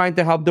 while trying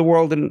to help the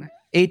world in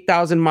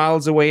 8,000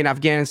 miles away in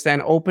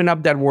Afghanistan, open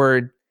up that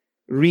word,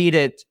 read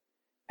it,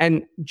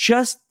 and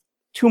just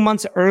 2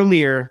 months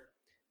earlier,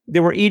 they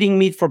were eating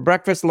meat for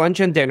breakfast, lunch,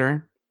 and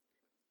dinner,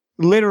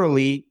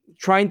 literally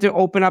trying to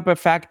open up a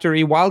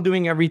factory while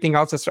doing everything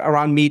else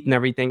around meat and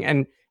everything.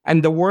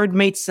 And the word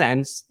made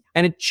sense,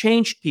 and it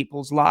changed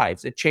people's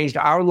lives. It changed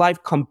our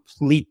life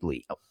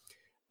completely.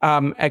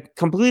 It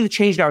completely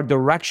changed our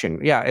direction.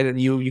 Yeah,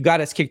 you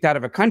got us kicked out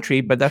of a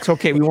country, but that's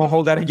okay. We won't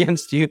hold that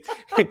against you.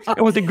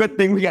 It was a good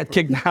thing we got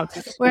kicked out.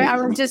 Well,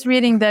 I was just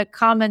reading the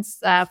comments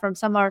from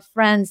some of our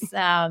friends,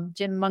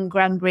 Jim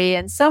Montgomery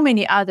and so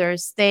many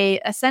others.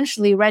 They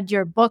essentially read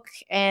your book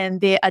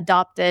and they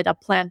adopted a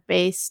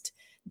plant-based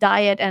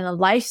diet and a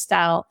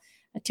lifestyle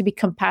to be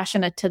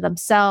compassionate to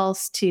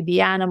themselves, to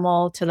the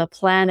animal, to the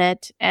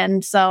planet.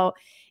 And so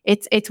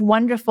it's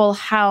wonderful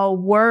how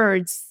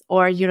words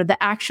or, the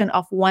action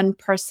of one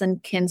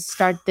person can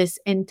start this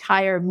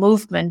entire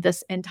movement,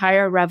 this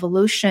entire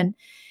revolution.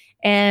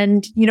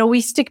 And,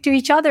 we stick to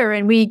each other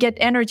and we get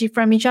energy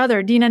from each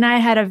other. Dean and I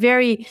had a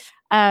very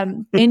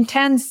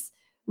intense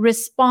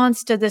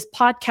response to this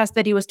podcast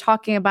that he was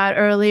talking about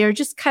earlier,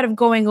 just kind of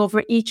going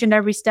over each and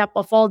every step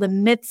of all the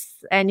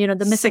myths and, the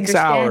misunderstandings. 6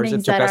 hours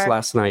it took us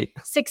last night.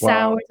 6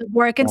 hours of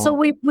work. And so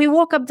we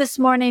woke up this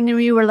morning and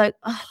we were like,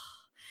 oh,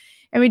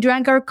 and we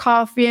drank our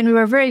coffee and we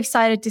were very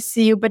excited to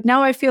see you. But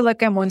now I feel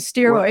like I'm on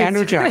steroids. We're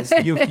energized.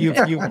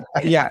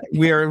 Yeah,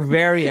 we are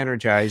very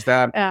energized.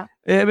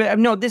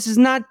 No, this is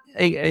not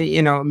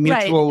a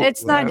mutual. Right.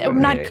 It's not. We're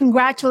not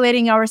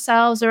congratulating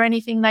ourselves or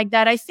anything like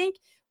that. I think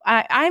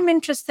I'm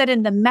interested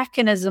in the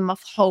mechanism of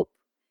hope.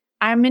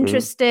 I'm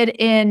interested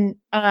in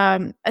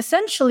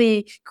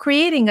essentially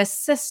creating a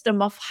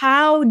system of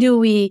how do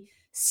we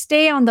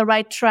stay on the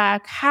right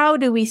track? How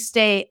do we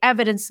stay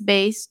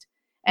evidence-based?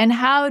 And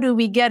how do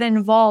we get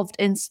involved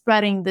in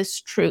spreading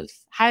this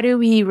truth? How do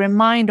we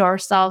remind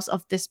ourselves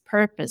of this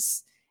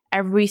purpose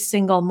every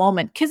single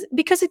moment?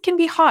 Because it can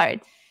be hard.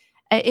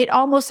 It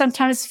almost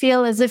sometimes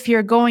feels as if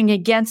you're going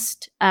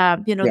against,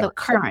 the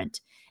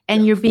current,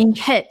 and you're being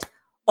hit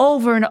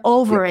over and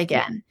over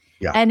again,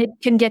 and it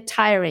can get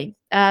tiring.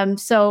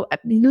 So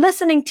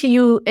listening to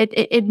you,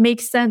 it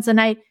makes sense,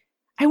 and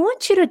I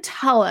want you to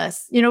tell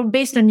us,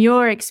 based on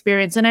your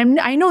experience, and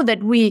I know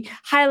that we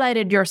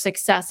highlighted your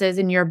successes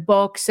in your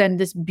books and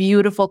this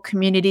beautiful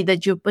community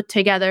that you put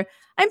together.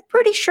 I'm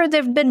pretty sure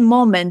there have been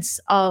moments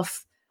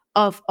of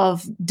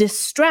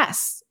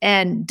distress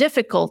and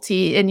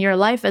difficulty in your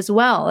life as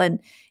well. And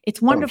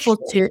it's wonderful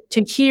to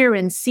hear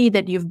and see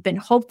that you've been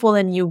hopeful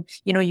and you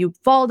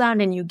fall down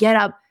and you get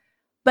up.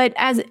 But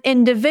as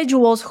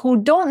individuals who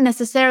don't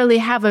necessarily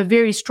have a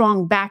very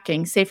strong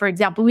backing, say, for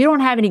example, we don't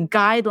have any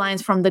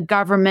guidelines from the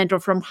government or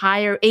from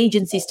higher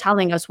agencies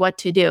telling us what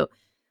to do.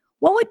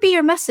 What would be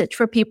your message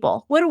for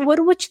people?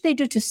 What should they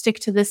do to stick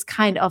to this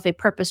kind of a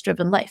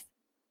purpose-driven life?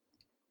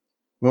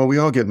 Well, we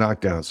all get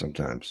knocked down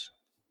sometimes.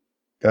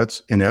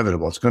 That's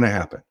inevitable. It's going to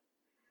happen.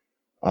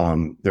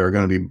 There are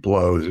going to be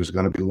blows. There's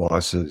going to be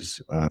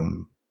losses.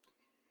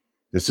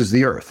 This is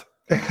the earth.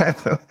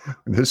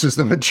 This is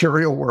the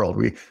material world.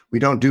 We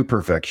don't do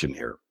perfection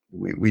here.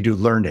 We do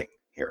learning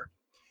here.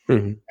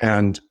 Mm-hmm.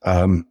 And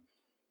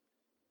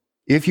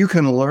if you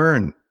can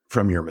learn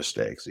from your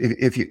mistakes,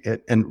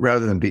 and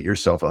rather than beat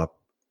yourself up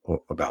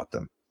about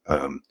them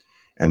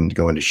and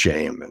go into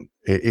shame, and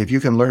if you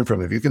can learn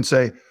from it, if you can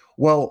say,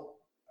 well,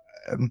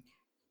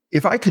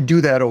 if I could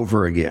do that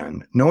over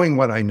again, knowing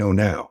what I know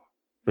now,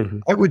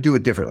 I would do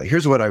it differently.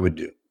 Here's what I would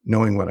do,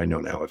 knowing what I know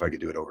now, if I could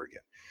do it over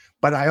again.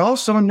 But I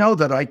also know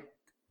that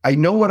I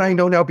know what I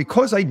know now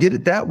because I did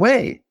it that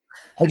way.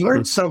 I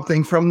learned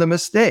something from the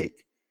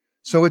mistake.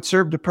 So it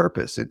served a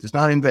purpose. It is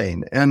not in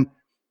vain. And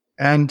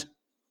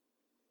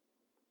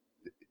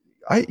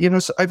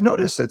I've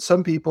noticed that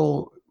some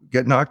people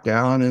get knocked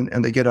down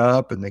and they get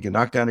up, and they get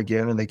knocked down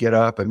again and they get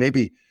up, and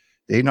maybe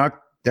they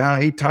knock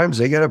down 8 times,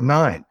 they get up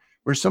 9.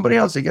 Where somebody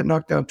else, they get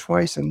knocked down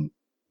twice and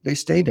they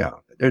stay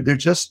down. They're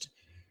just,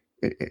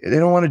 they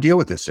don't want to deal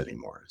with this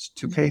anymore. It's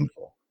too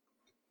painful.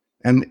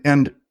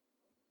 And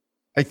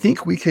I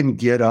think we can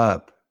get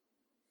up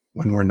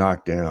when we're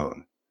knocked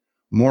down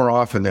more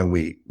often than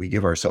we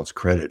give ourselves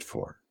credit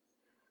for.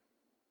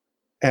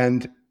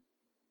 And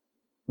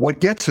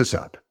what gets us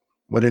up,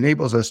 what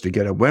enables us to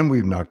get up when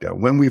we've knocked out,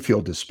 when we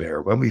feel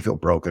despair, when we feel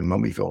broken, when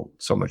we feel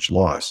so much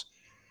loss,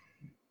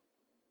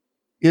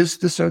 is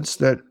the sense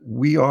that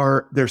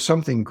there's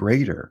something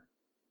greater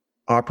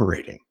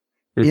operating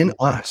in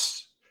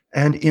us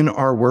and in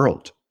our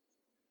world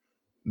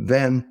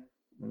than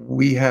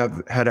we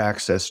have had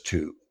access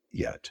to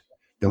yet,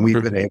 than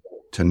we've been able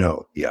to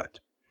know yet.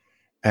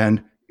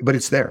 But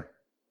it's there.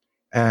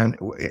 And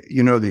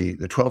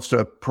the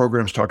 12-step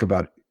programs talk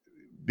about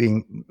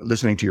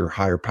listening to your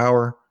higher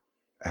power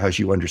as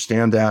you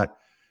understand that.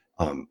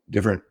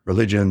 Different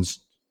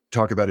religions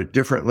talk about it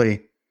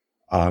differently.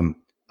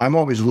 I'm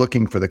always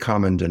looking for the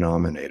common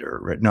denominator,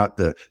 right? Not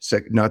the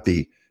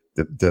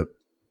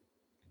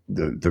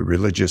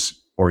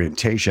religious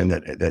orientation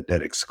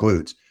that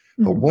excludes.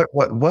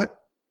 But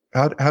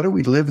how do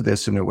we live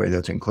this in a way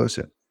that's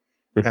inclusive?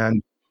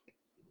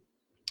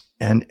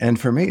 And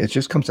for me, it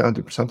just comes down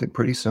to something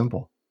pretty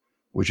simple,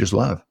 which is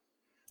love.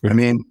 I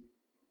mean,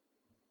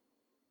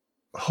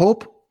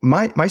 hope,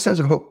 my sense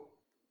of hope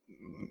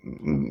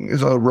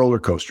is a roller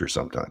coaster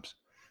sometimes.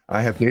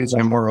 I have days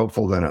I'm more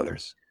hopeful than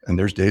others, and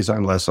there's days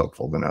I'm less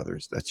hopeful than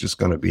others. That's just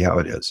going to be how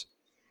it is.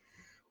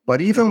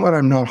 But even when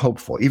I'm not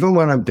hopeful, even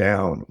when I'm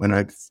down, when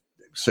I'm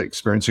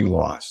experiencing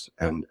loss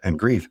and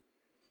grief,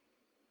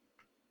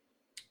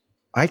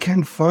 I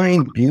can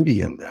find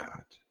beauty in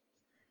that.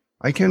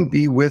 I can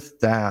be with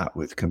that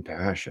with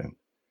compassion.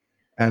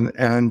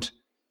 And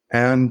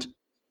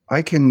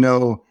I can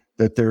know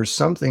that there's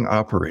something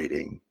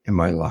operating in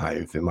my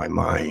life, in my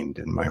mind,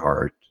 in my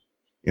heart,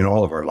 in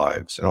all of our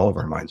lives, in all of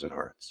our minds and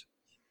hearts.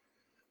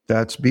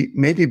 That's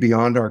maybe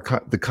beyond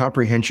the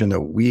comprehension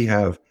that we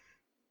have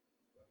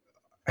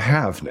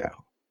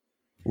now.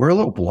 We're a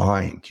little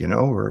blind,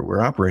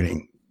 we're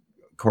operating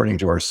according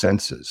to our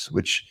senses,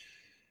 which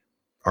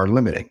are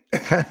limiting.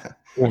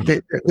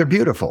 They're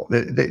beautiful.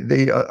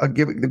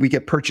 We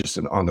get purchased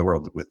on the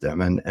world with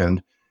them,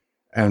 and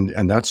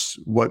that's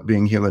what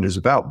being human is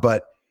about.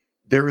 But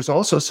there is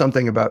also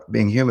something about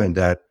being human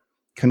that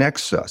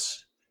connects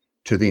us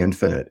to the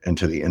infinite and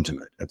to the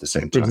intimate at the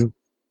same time. Mm-hmm.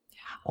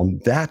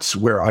 And that's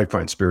where I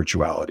find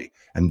spirituality,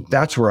 and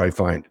that's where I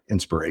find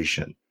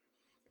inspiration.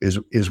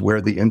 Is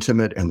where the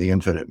intimate and the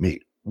infinite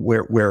meet.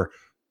 Where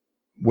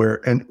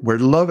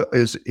love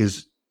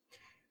is.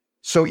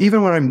 So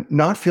even when I'm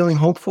not feeling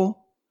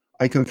hopeful,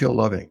 I can feel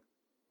loving.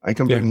 I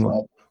can bring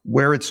love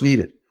where it's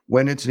needed,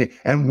 when it's needed.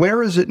 And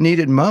where is it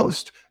needed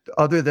most,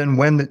 other than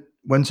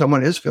when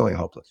someone is feeling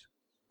hopeless?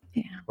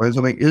 Yeah. When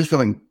somebody is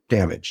feeling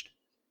damaged,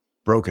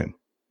 broken,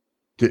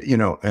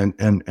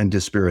 and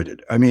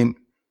dispirited. I mean,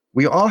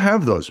 we all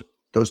have those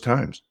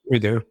times. We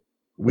do.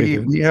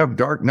 We have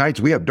dark nights,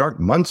 we have dark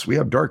months, we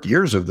have dark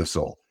years of the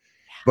soul.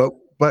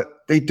 But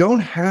they don't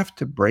have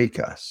to break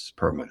us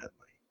permanently.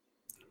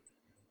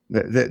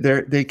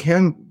 They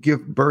can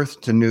give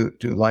birth to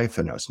life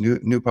in us,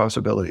 new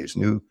possibilities,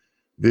 new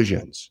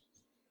visions,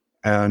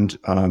 and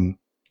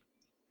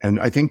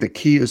I think the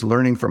key is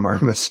learning from our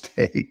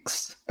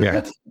mistakes.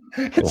 Yeah,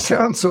 it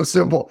sounds so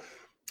simple,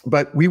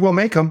 but we will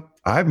make them.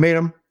 I've made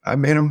them.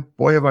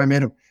 Boy, have I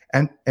made them.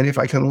 And if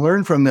I can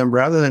learn from them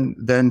rather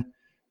than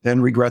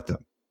regret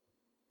them.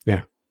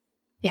 Yeah.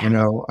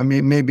 I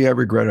mean, maybe I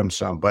regret them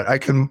some, but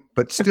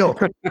still,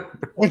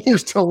 I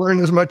used to learn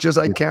as much as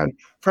I can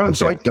from them,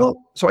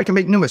 so I can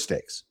make new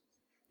mistakes.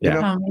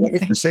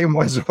 It's the same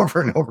ones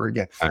over and over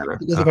again.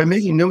 Because if I'm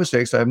making new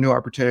mistakes, I have new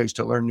opportunities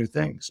to learn new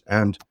things,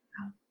 and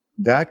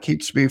that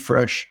keeps me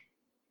fresh.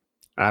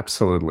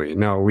 Absolutely.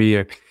 No,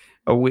 we're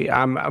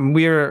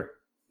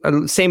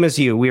same as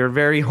you. We are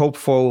very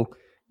hopeful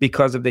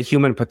because of the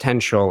human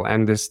potential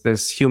and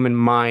this human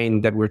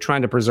mind that we're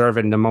trying to preserve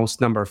in the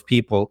most number of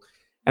people.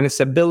 And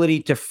its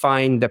ability to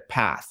find the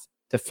path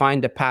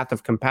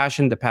of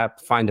compassion,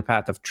 find the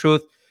path of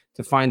truth,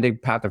 to find the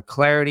path of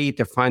clarity,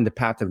 to find the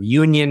path of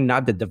union,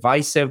 not the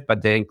divisive,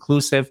 but the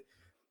inclusive.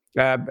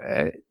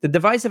 The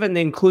divisive and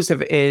the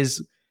inclusive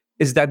is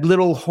that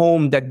little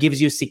home that gives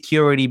you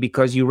security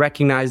because you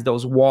recognize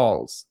those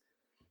walls.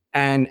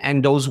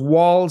 And those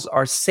walls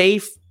are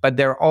safe, but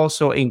they're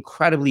also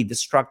incredibly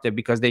destructive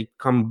because they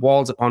come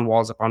walls upon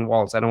walls upon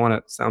walls. I don't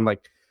want to sound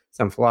like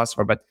some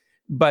philosopher,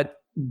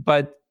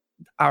 but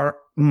our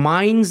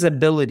mind's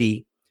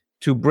ability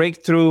to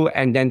break through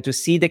and then to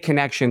see the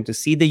connection, to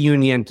see the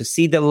union, to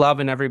see the love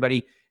in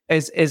everybody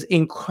is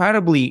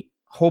incredibly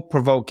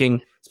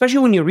hope-provoking, especially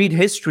when you read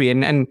history.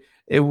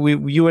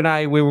 You and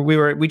I,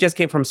 we just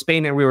came from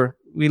Spain, and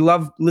we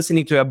love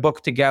listening to a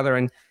book together,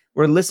 and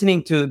we're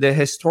listening to the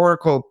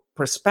historical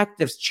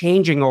perspectives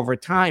changing over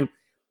time.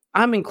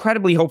 I'm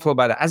incredibly hopeful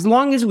about it. As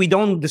long as we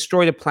don't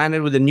destroy the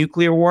planet with a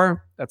nuclear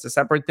war, that's a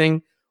separate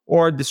thing,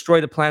 or destroy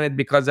the planet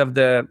because of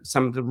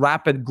some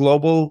rapid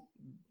global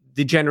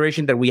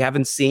degeneration that we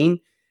haven't seen,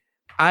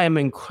 I am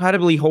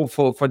incredibly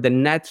hopeful for the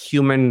net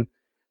human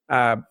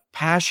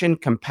passion,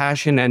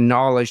 compassion, and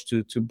knowledge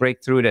to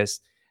break through this.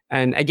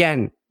 And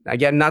again,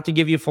 not to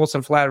give you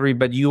fulsome flattery,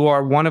 but you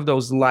are one of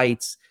those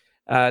lights.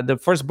 The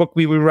first book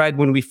we read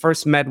when we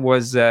first met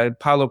was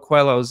Paulo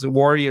Coelho's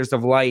Warriors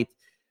of Light.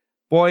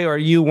 Boy, are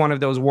you one of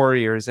those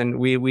warriors, and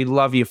we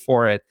love you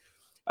for it.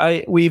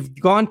 We've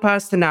gone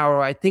past an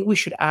hour. I think we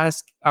should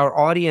ask our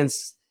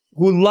audience,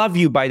 who love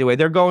you, by the way.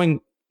 They're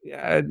going,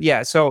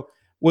 so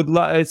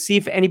would see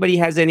if anybody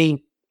has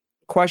any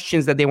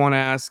questions that they want to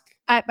ask.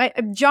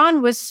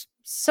 John was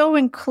so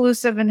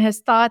inclusive in his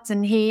thoughts,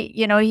 and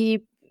he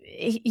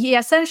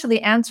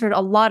essentially answered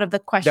a lot of the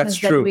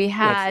questions that we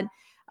had.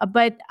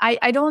 But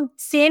I don't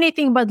see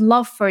anything but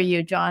love for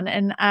you, John.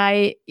 And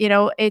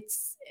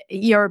it's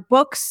your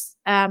books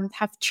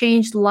have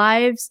changed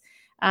lives.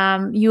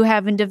 You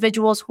have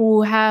individuals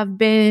who have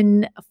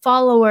been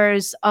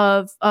followers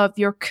of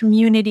your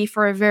community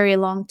for a very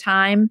long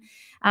time.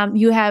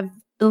 You have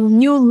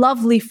new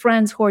lovely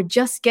friends who are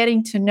just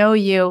getting to know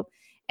you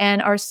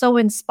and are so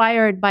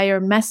inspired by your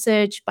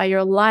message, by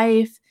your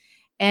life.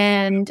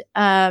 And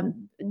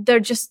they're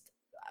just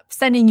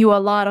sending you a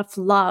lot of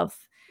love.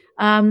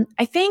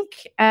 I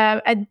think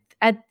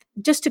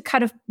just to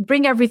kind of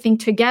bring everything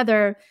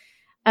together,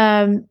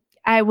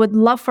 I would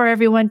love for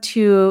everyone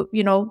to,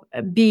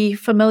 be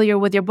familiar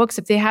with your books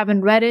if they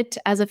haven't read it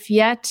as of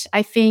yet.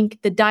 I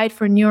think The Diet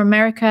for New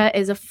America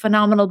is a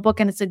phenomenal book,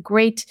 and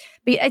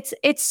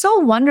it's so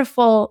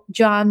wonderful,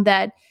 John,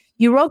 that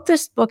you wrote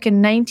this book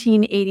in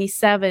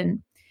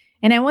 1987.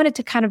 And I wanted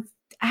to kind of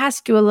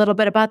ask you a little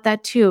bit about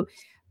that too.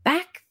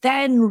 Back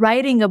then,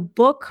 writing a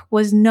book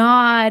was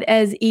not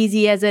as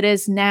easy as it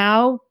is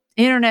now.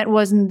 Internet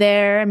wasn't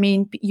there. I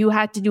mean, you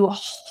had to do a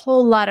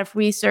whole lot of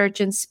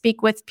research and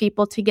speak with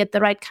people to get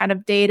the right kind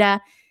of data.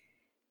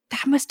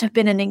 That must have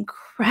been an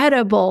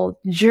incredible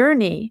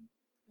journey,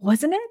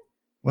 wasn't it?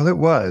 Well, it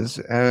was,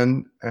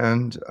 and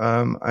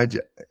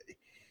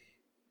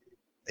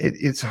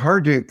it's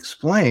hard to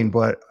explain,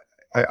 but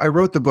I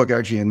wrote the book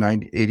actually in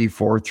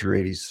 1984 through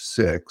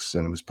 86,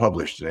 and it was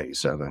published in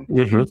 87.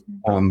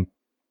 Mm-hmm.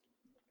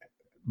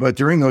 But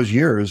during those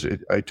years,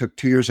 I took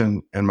 2 years,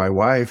 and my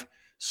wife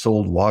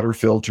sold water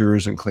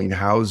filters and cleaned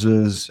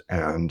houses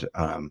and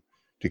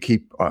to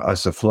keep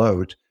us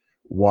afloat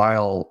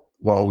while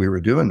we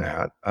were doing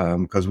that,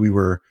 because we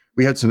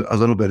had a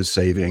little bit of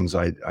savings.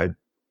 I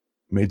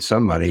made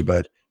some money,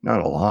 but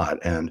not a lot.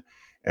 And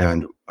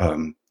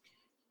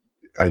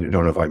I don't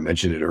know if I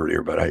mentioned it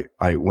earlier, but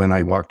I when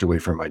I walked away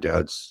from my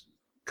dad's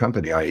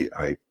company,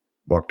 I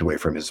walked away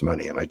from his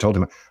money, and I told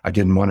him I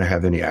didn't want to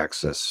have any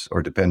access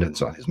or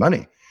dependence on his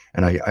money,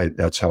 and I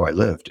that's how I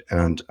lived.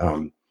 And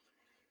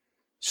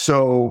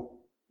so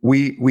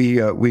we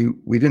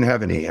didn't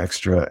have any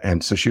extra,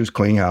 and so she was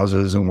cleaning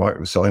houses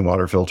and selling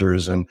water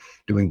filters and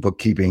doing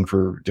bookkeeping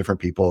for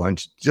different people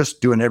and just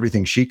doing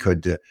everything she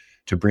could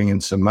to bring in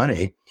some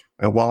money.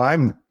 And while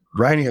I'm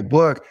writing a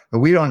book,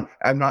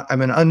 I'm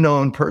an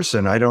unknown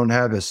person. I don't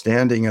have a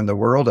standing in the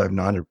world. I'm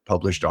not a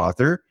published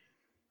author,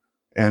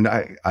 and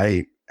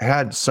I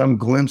had some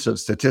glimpse of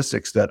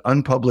statistics that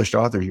unpublished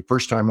authors,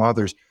 first-time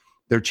authors,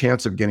 their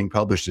chance of getting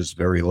published is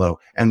very low.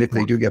 And if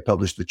they do get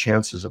published, the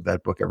chances of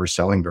that book ever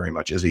selling very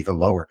much is even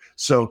lower.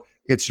 So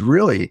it's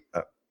really,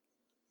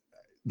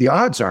 the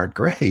odds aren't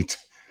great.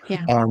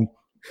 Yeah.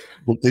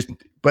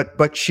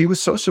 But she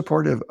was so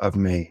supportive of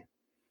me.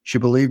 She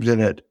believed in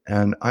it.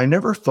 And I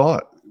never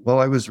thought, while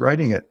I was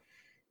writing it,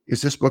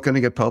 is this book going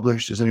to get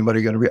published? Is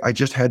anybody going to read? I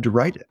just had to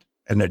write it,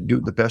 and I'd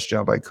do the best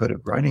job I could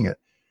of writing it.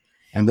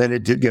 And then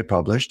it did get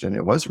published, and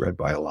it was read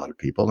by a lot of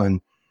people.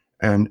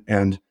 And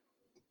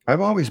I've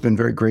always been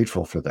very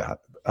grateful for that.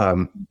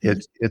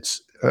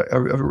 It's a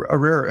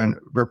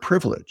rare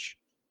privilege,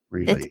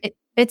 really.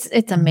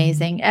 It's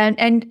amazing,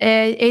 and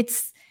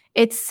it's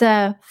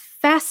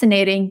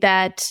fascinating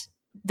that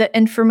the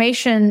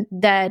information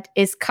that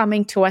is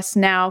coming to us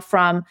now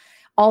from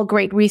all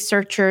great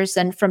researchers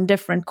and from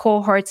different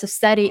cohorts of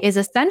study is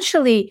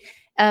essentially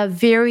a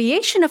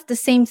variation of the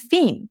same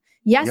theme.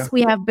 Yes,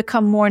 we have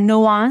become more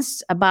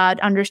nuanced about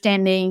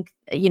understanding,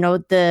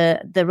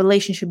 the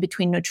relationship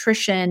between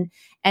nutrition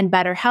and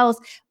better health,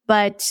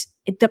 but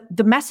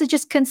the message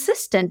is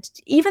consistent.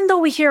 Even though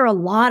we hear a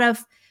lot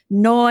of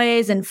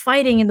noise and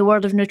fighting in the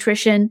world of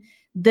nutrition,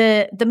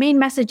 the main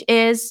message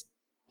is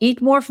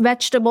eat more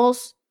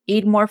vegetables,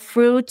 eat more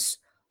fruits,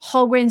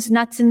 whole grains,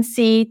 nuts, and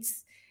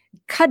seeds,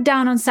 cut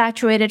down on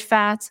saturated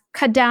fats,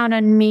 cut down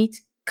on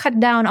meat, cut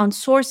down on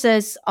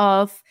sources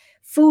of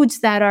foods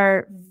that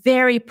are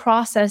very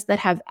processed, that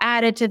have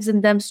additives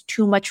in them,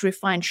 too much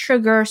refined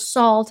sugar,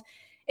 salt.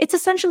 it's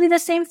essentially the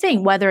same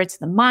thing, whether it's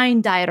the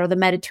Mind diet or the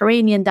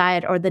Mediterranean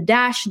diet or the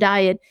DASH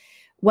diet,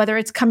 whether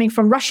it's coming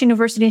from Rush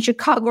University in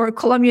Chicago or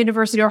Columbia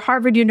University or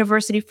Harvard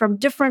University, from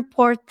different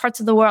parts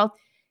of the world,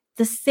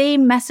 the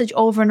same message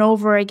over and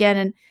over again.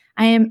 And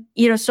I am,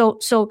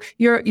 so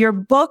your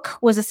book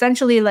was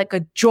essentially like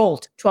a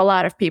jolt to a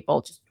lot of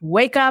people. Just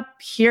wake up,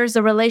 here's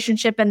the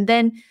relationship. And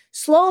then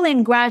slowly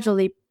and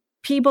gradually,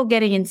 people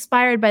getting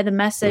inspired by the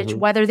message,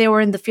 whether they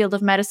were in the field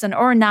of medicine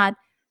or not,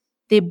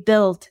 they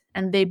built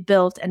and they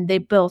built and they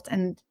built.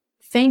 And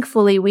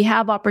thankfully, we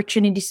have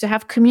opportunities to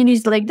have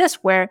communities like this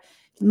where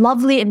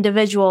lovely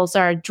individuals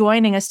are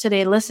joining us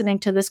today, listening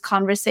to this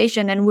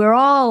conversation. And we're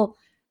all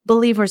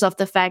believers of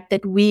the fact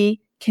that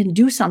we can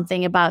do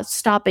something about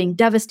stopping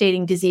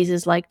devastating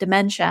diseases like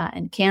dementia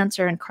and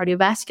cancer and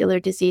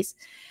cardiovascular disease.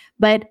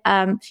 But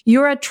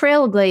you're a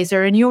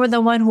trailblazer, and you were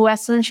the one who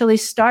essentially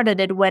started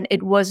it when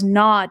it was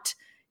not,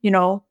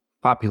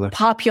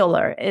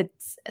 popular.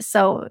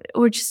 So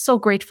we're just so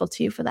grateful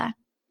to you for that.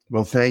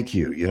 Well, thank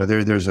you.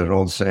 There's an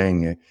old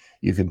saying,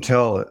 you can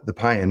tell the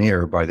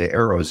pioneer by the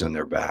arrows in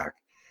their back.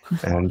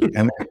 And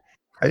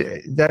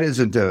that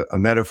isn't a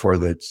metaphor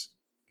that's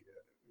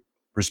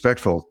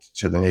respectful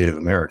to the Native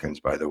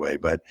Americans, by the way,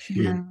 but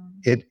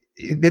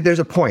there's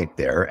a point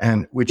there,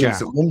 and which is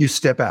that when you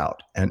step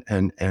out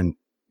and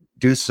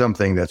do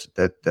something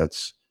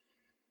that's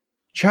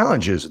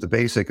challenges the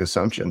basic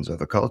assumptions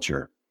of a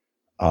culture,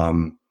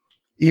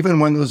 even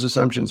when those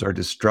assumptions are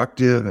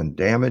destructive and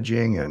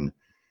damaging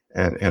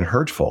and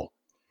hurtful,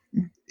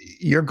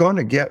 you're going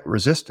to get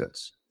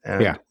resistance.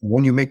 And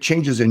when you make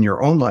changes in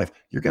your own life,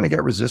 you're going to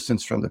get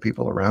resistance from the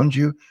people around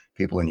you,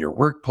 people in your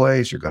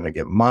workplace. You're going to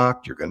get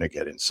mocked. You're going to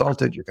get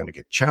insulted. You're going to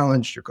get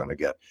challenged. You're going to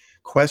get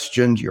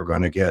questioned. You're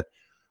going to get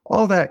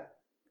all that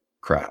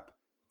crap.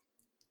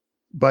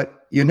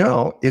 But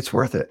it's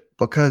worth it,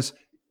 because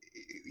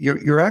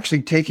you're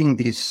actually taking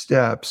these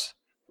steps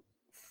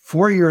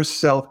for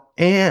yourself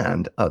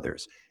and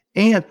others,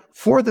 and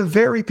for the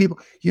very people.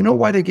 You know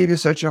why they gave you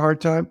such a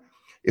hard time?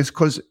 It's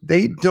because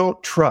they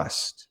don't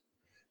trust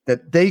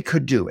that they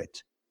could do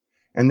it.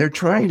 And they're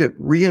trying to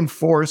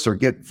reinforce or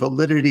get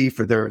validity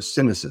for their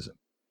cynicism.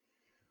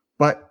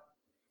 But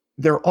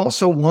they're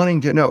also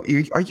wanting to know,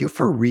 are you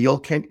for real?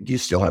 Do you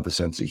still have a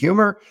sense of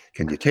humor?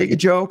 Can you take a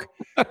joke?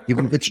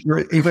 even if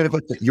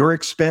it's at your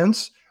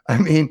expense? I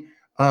mean,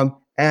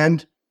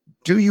 and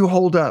do you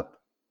hold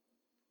up?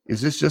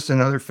 Is this just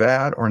another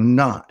fad or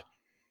not?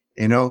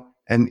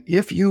 And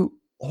if you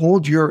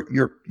hold your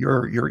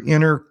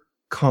inner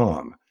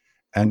calm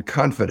and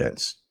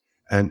confidence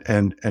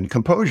and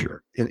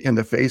composure in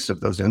the face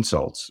of those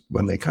insults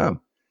when they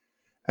come,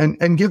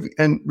 and give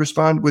and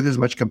respond with as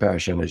much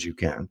compassion as you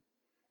can,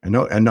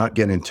 and not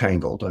get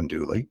entangled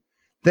unduly,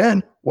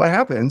 then what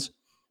happens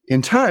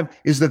in time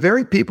is the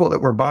very people that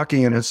were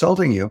mocking and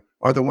insulting you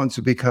are the ones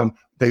who become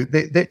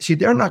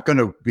they're not going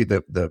to be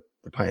the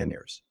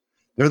pioneers.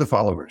 They're the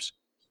followers.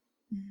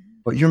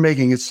 But you're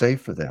making it safe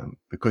for them,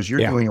 because you're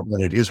doing it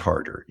when it is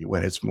harder,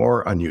 when it's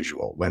more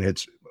unusual, when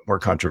it's more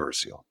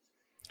controversial.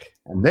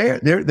 And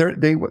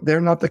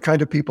they're not the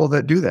kind of people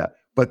that do that,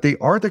 but they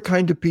are the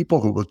kind of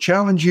people who will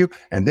challenge you.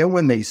 And then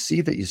when they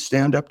see that you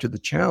stand up to the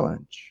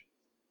challenge,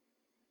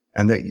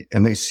 and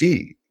they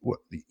see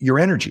your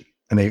energy,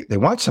 and they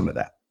want some of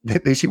that,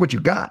 they see what you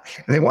got,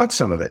 and they want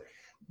some of it,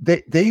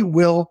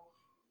 they'll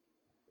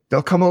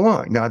come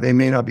along. Now, they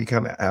may not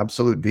become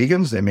absolute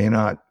vegans, they may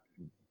not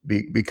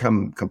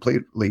become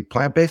completely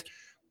plant-based,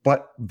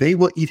 but they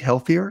will eat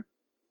healthier.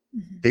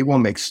 They will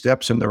make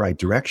steps in the right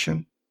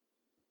direction.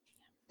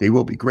 They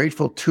will be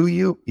grateful to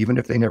you, even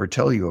if they never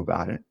tell you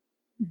about it.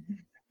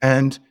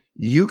 And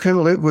you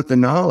can live with the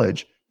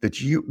knowledge that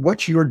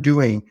what you're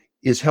doing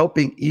is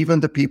helping even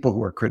the people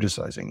who are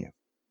criticizing you.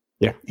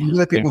 Yeah. Even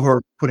the people who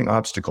are putting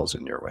obstacles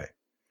in your way.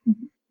 I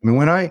mean,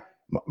 when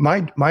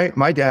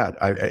my dad,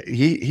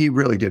 he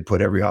really did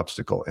put every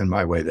obstacle in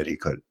my way that he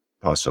could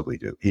possibly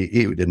do.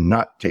 He did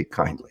not take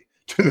kindly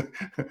to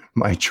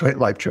my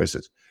life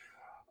choices.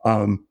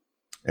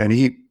 And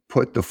he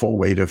put the full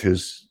weight of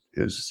his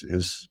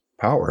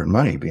power and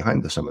money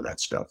behind some of that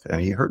stuff,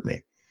 and he hurt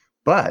me.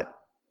 But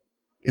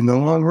in the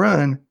long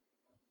run,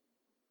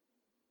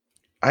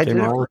 I did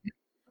it.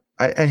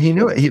 And he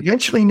knew it. He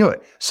eventually knew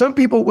it. Some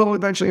people will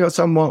eventually know,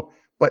 some won't,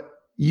 but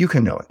you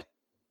can know it.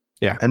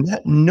 Yeah. And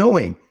that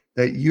knowing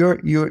that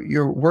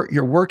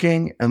you're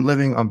working and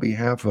living on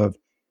behalf of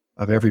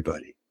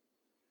everybody,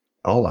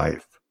 all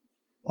life,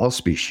 all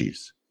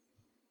species,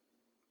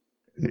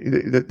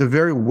 the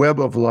very web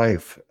of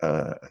life,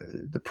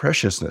 the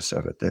preciousness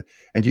of it,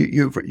 and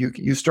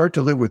you start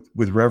to live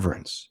with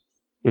reverence.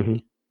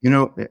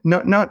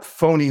 Not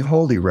phony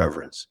holy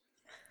reverence,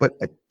 but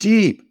a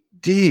deep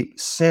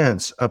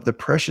sense of the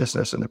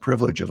preciousness and the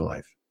privilege of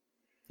life.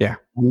 Yeah,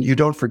 you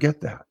don't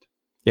forget that.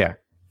 Yeah,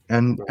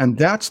 and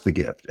that's the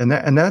gift, and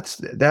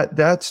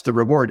that's the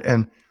reward.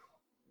 And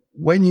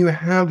when you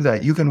have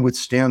that, you can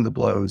withstand the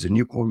blows, and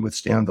you can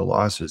withstand the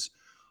losses.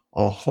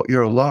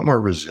 You're a lot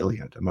more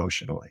resilient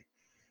emotionally,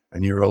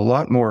 and you're a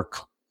lot more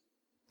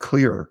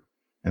clear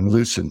and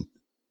lucid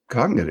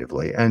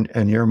cognitively,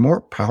 and you're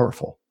more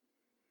powerful.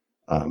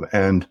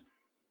 And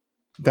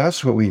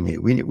that's what we need.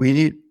 We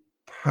need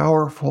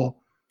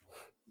powerful,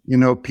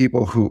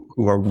 people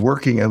who are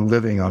working and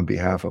living on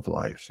behalf of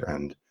life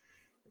and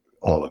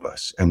all of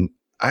us. And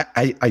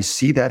I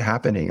see that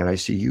happening, and I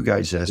see you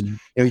guys as,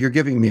 you're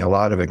giving me a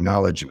lot of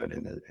acknowledgement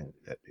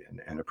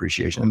and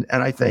appreciation,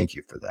 and I thank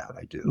you for that.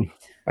 I do.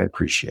 I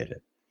appreciate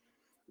it.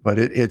 But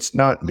it's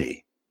not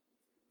me.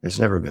 It's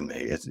never been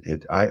me.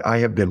 I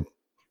have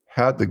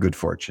had the good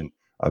fortune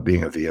of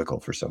being a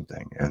vehicle for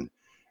something and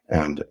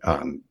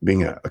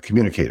being a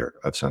communicator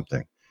of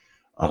something.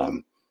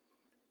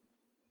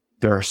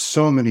 There are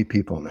so many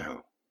people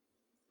now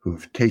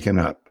who've taken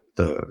up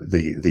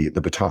the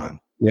baton.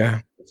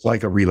 Yeah. It's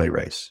like a relay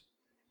race.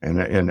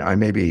 And I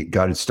maybe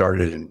got it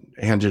started and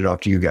handed it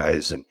off to you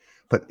guys.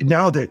 But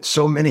now that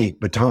so many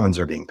batons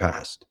are being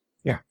passed.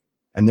 Yeah.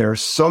 And there are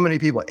so many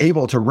people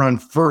able to run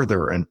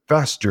further and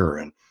faster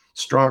and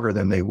stronger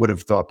than they would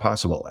have thought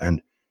possible.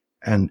 And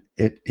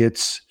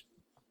it's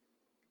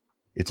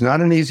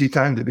not an easy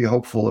time to be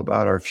hopeful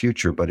about our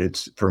future, but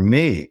for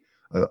me,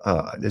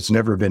 it's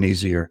never been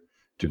easier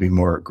to be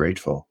more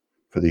grateful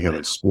for the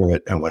human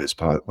spirit and what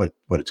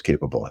it's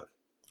capable of.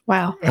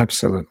 Wow.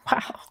 Absolutely.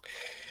 Wow.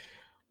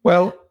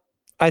 Well,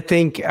 I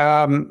think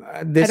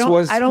this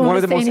was one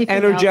of the most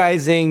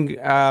energizing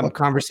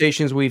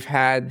conversations we've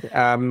had.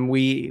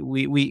 We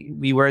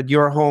were at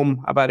your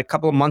home about a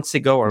couple of months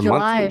ago, or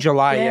July,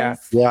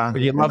 yes. Yeah,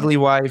 with your lovely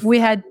wife. We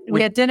had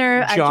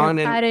dinner John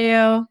at your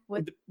patio.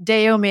 With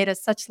Deo made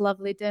us such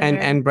lovely dinner,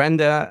 and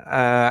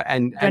Brenda,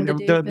 and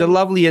the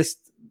loveliest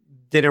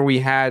dinner we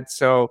had.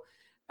 So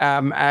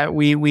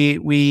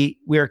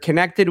we are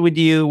connected with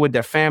you, with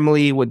the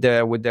family, with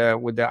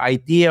the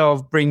idea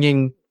of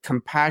bringing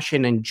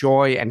compassion and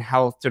joy and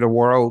health to the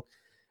world.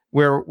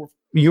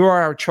 You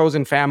are our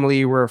chosen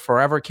family. We're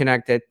forever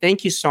connected.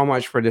 Thank you so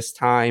much for this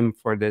time,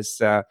 for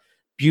this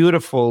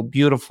beautiful,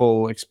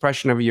 beautiful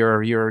expression of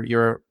your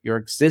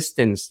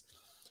existence.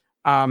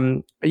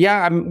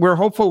 We're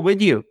hopeful with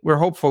you. We're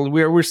hopeful.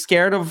 We're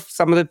scared of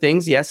some of the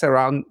things, yes,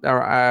 around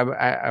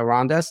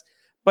us.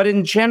 But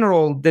in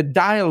general, the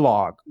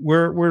dialogue,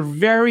 we're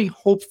very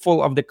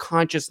hopeful of the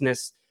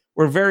consciousness.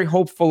 We're very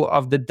hopeful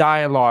of the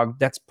dialogue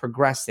that's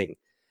progressing.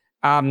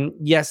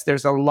 Yes,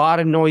 there's a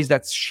lot of noise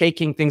that's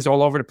shaking things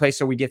all over the place,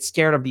 so we get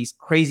scared of these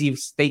crazy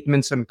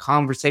statements and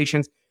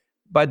conversations.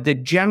 But the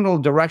general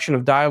direction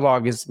of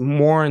dialogue is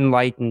more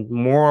enlightened,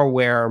 more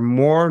aware,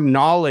 more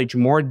knowledge,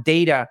 more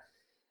data.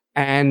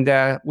 And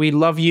we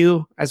love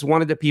you as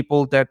one of the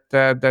people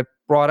that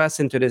brought us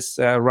into this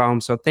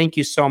realm. So thank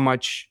you so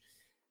much.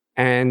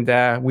 And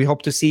we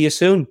hope to see you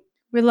soon.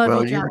 We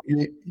love you, John.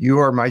 You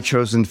are my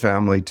chosen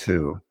family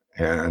too.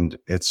 And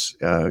it's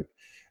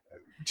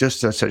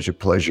just such a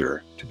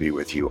pleasure to be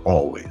with you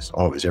always,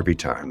 every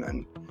time.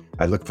 And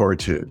I look forward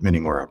to many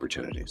more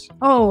opportunities.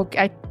 Oh,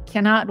 I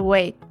cannot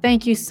wait.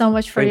 Thank you so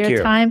much for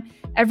your time.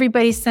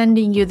 Everybody's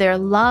sending you their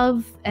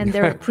love and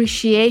their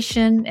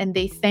appreciation, and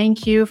they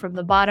thank you from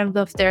the bottom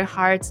of their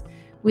hearts.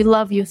 We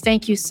love you.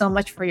 Thank you so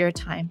much for your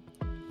time.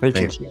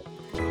 Thank you.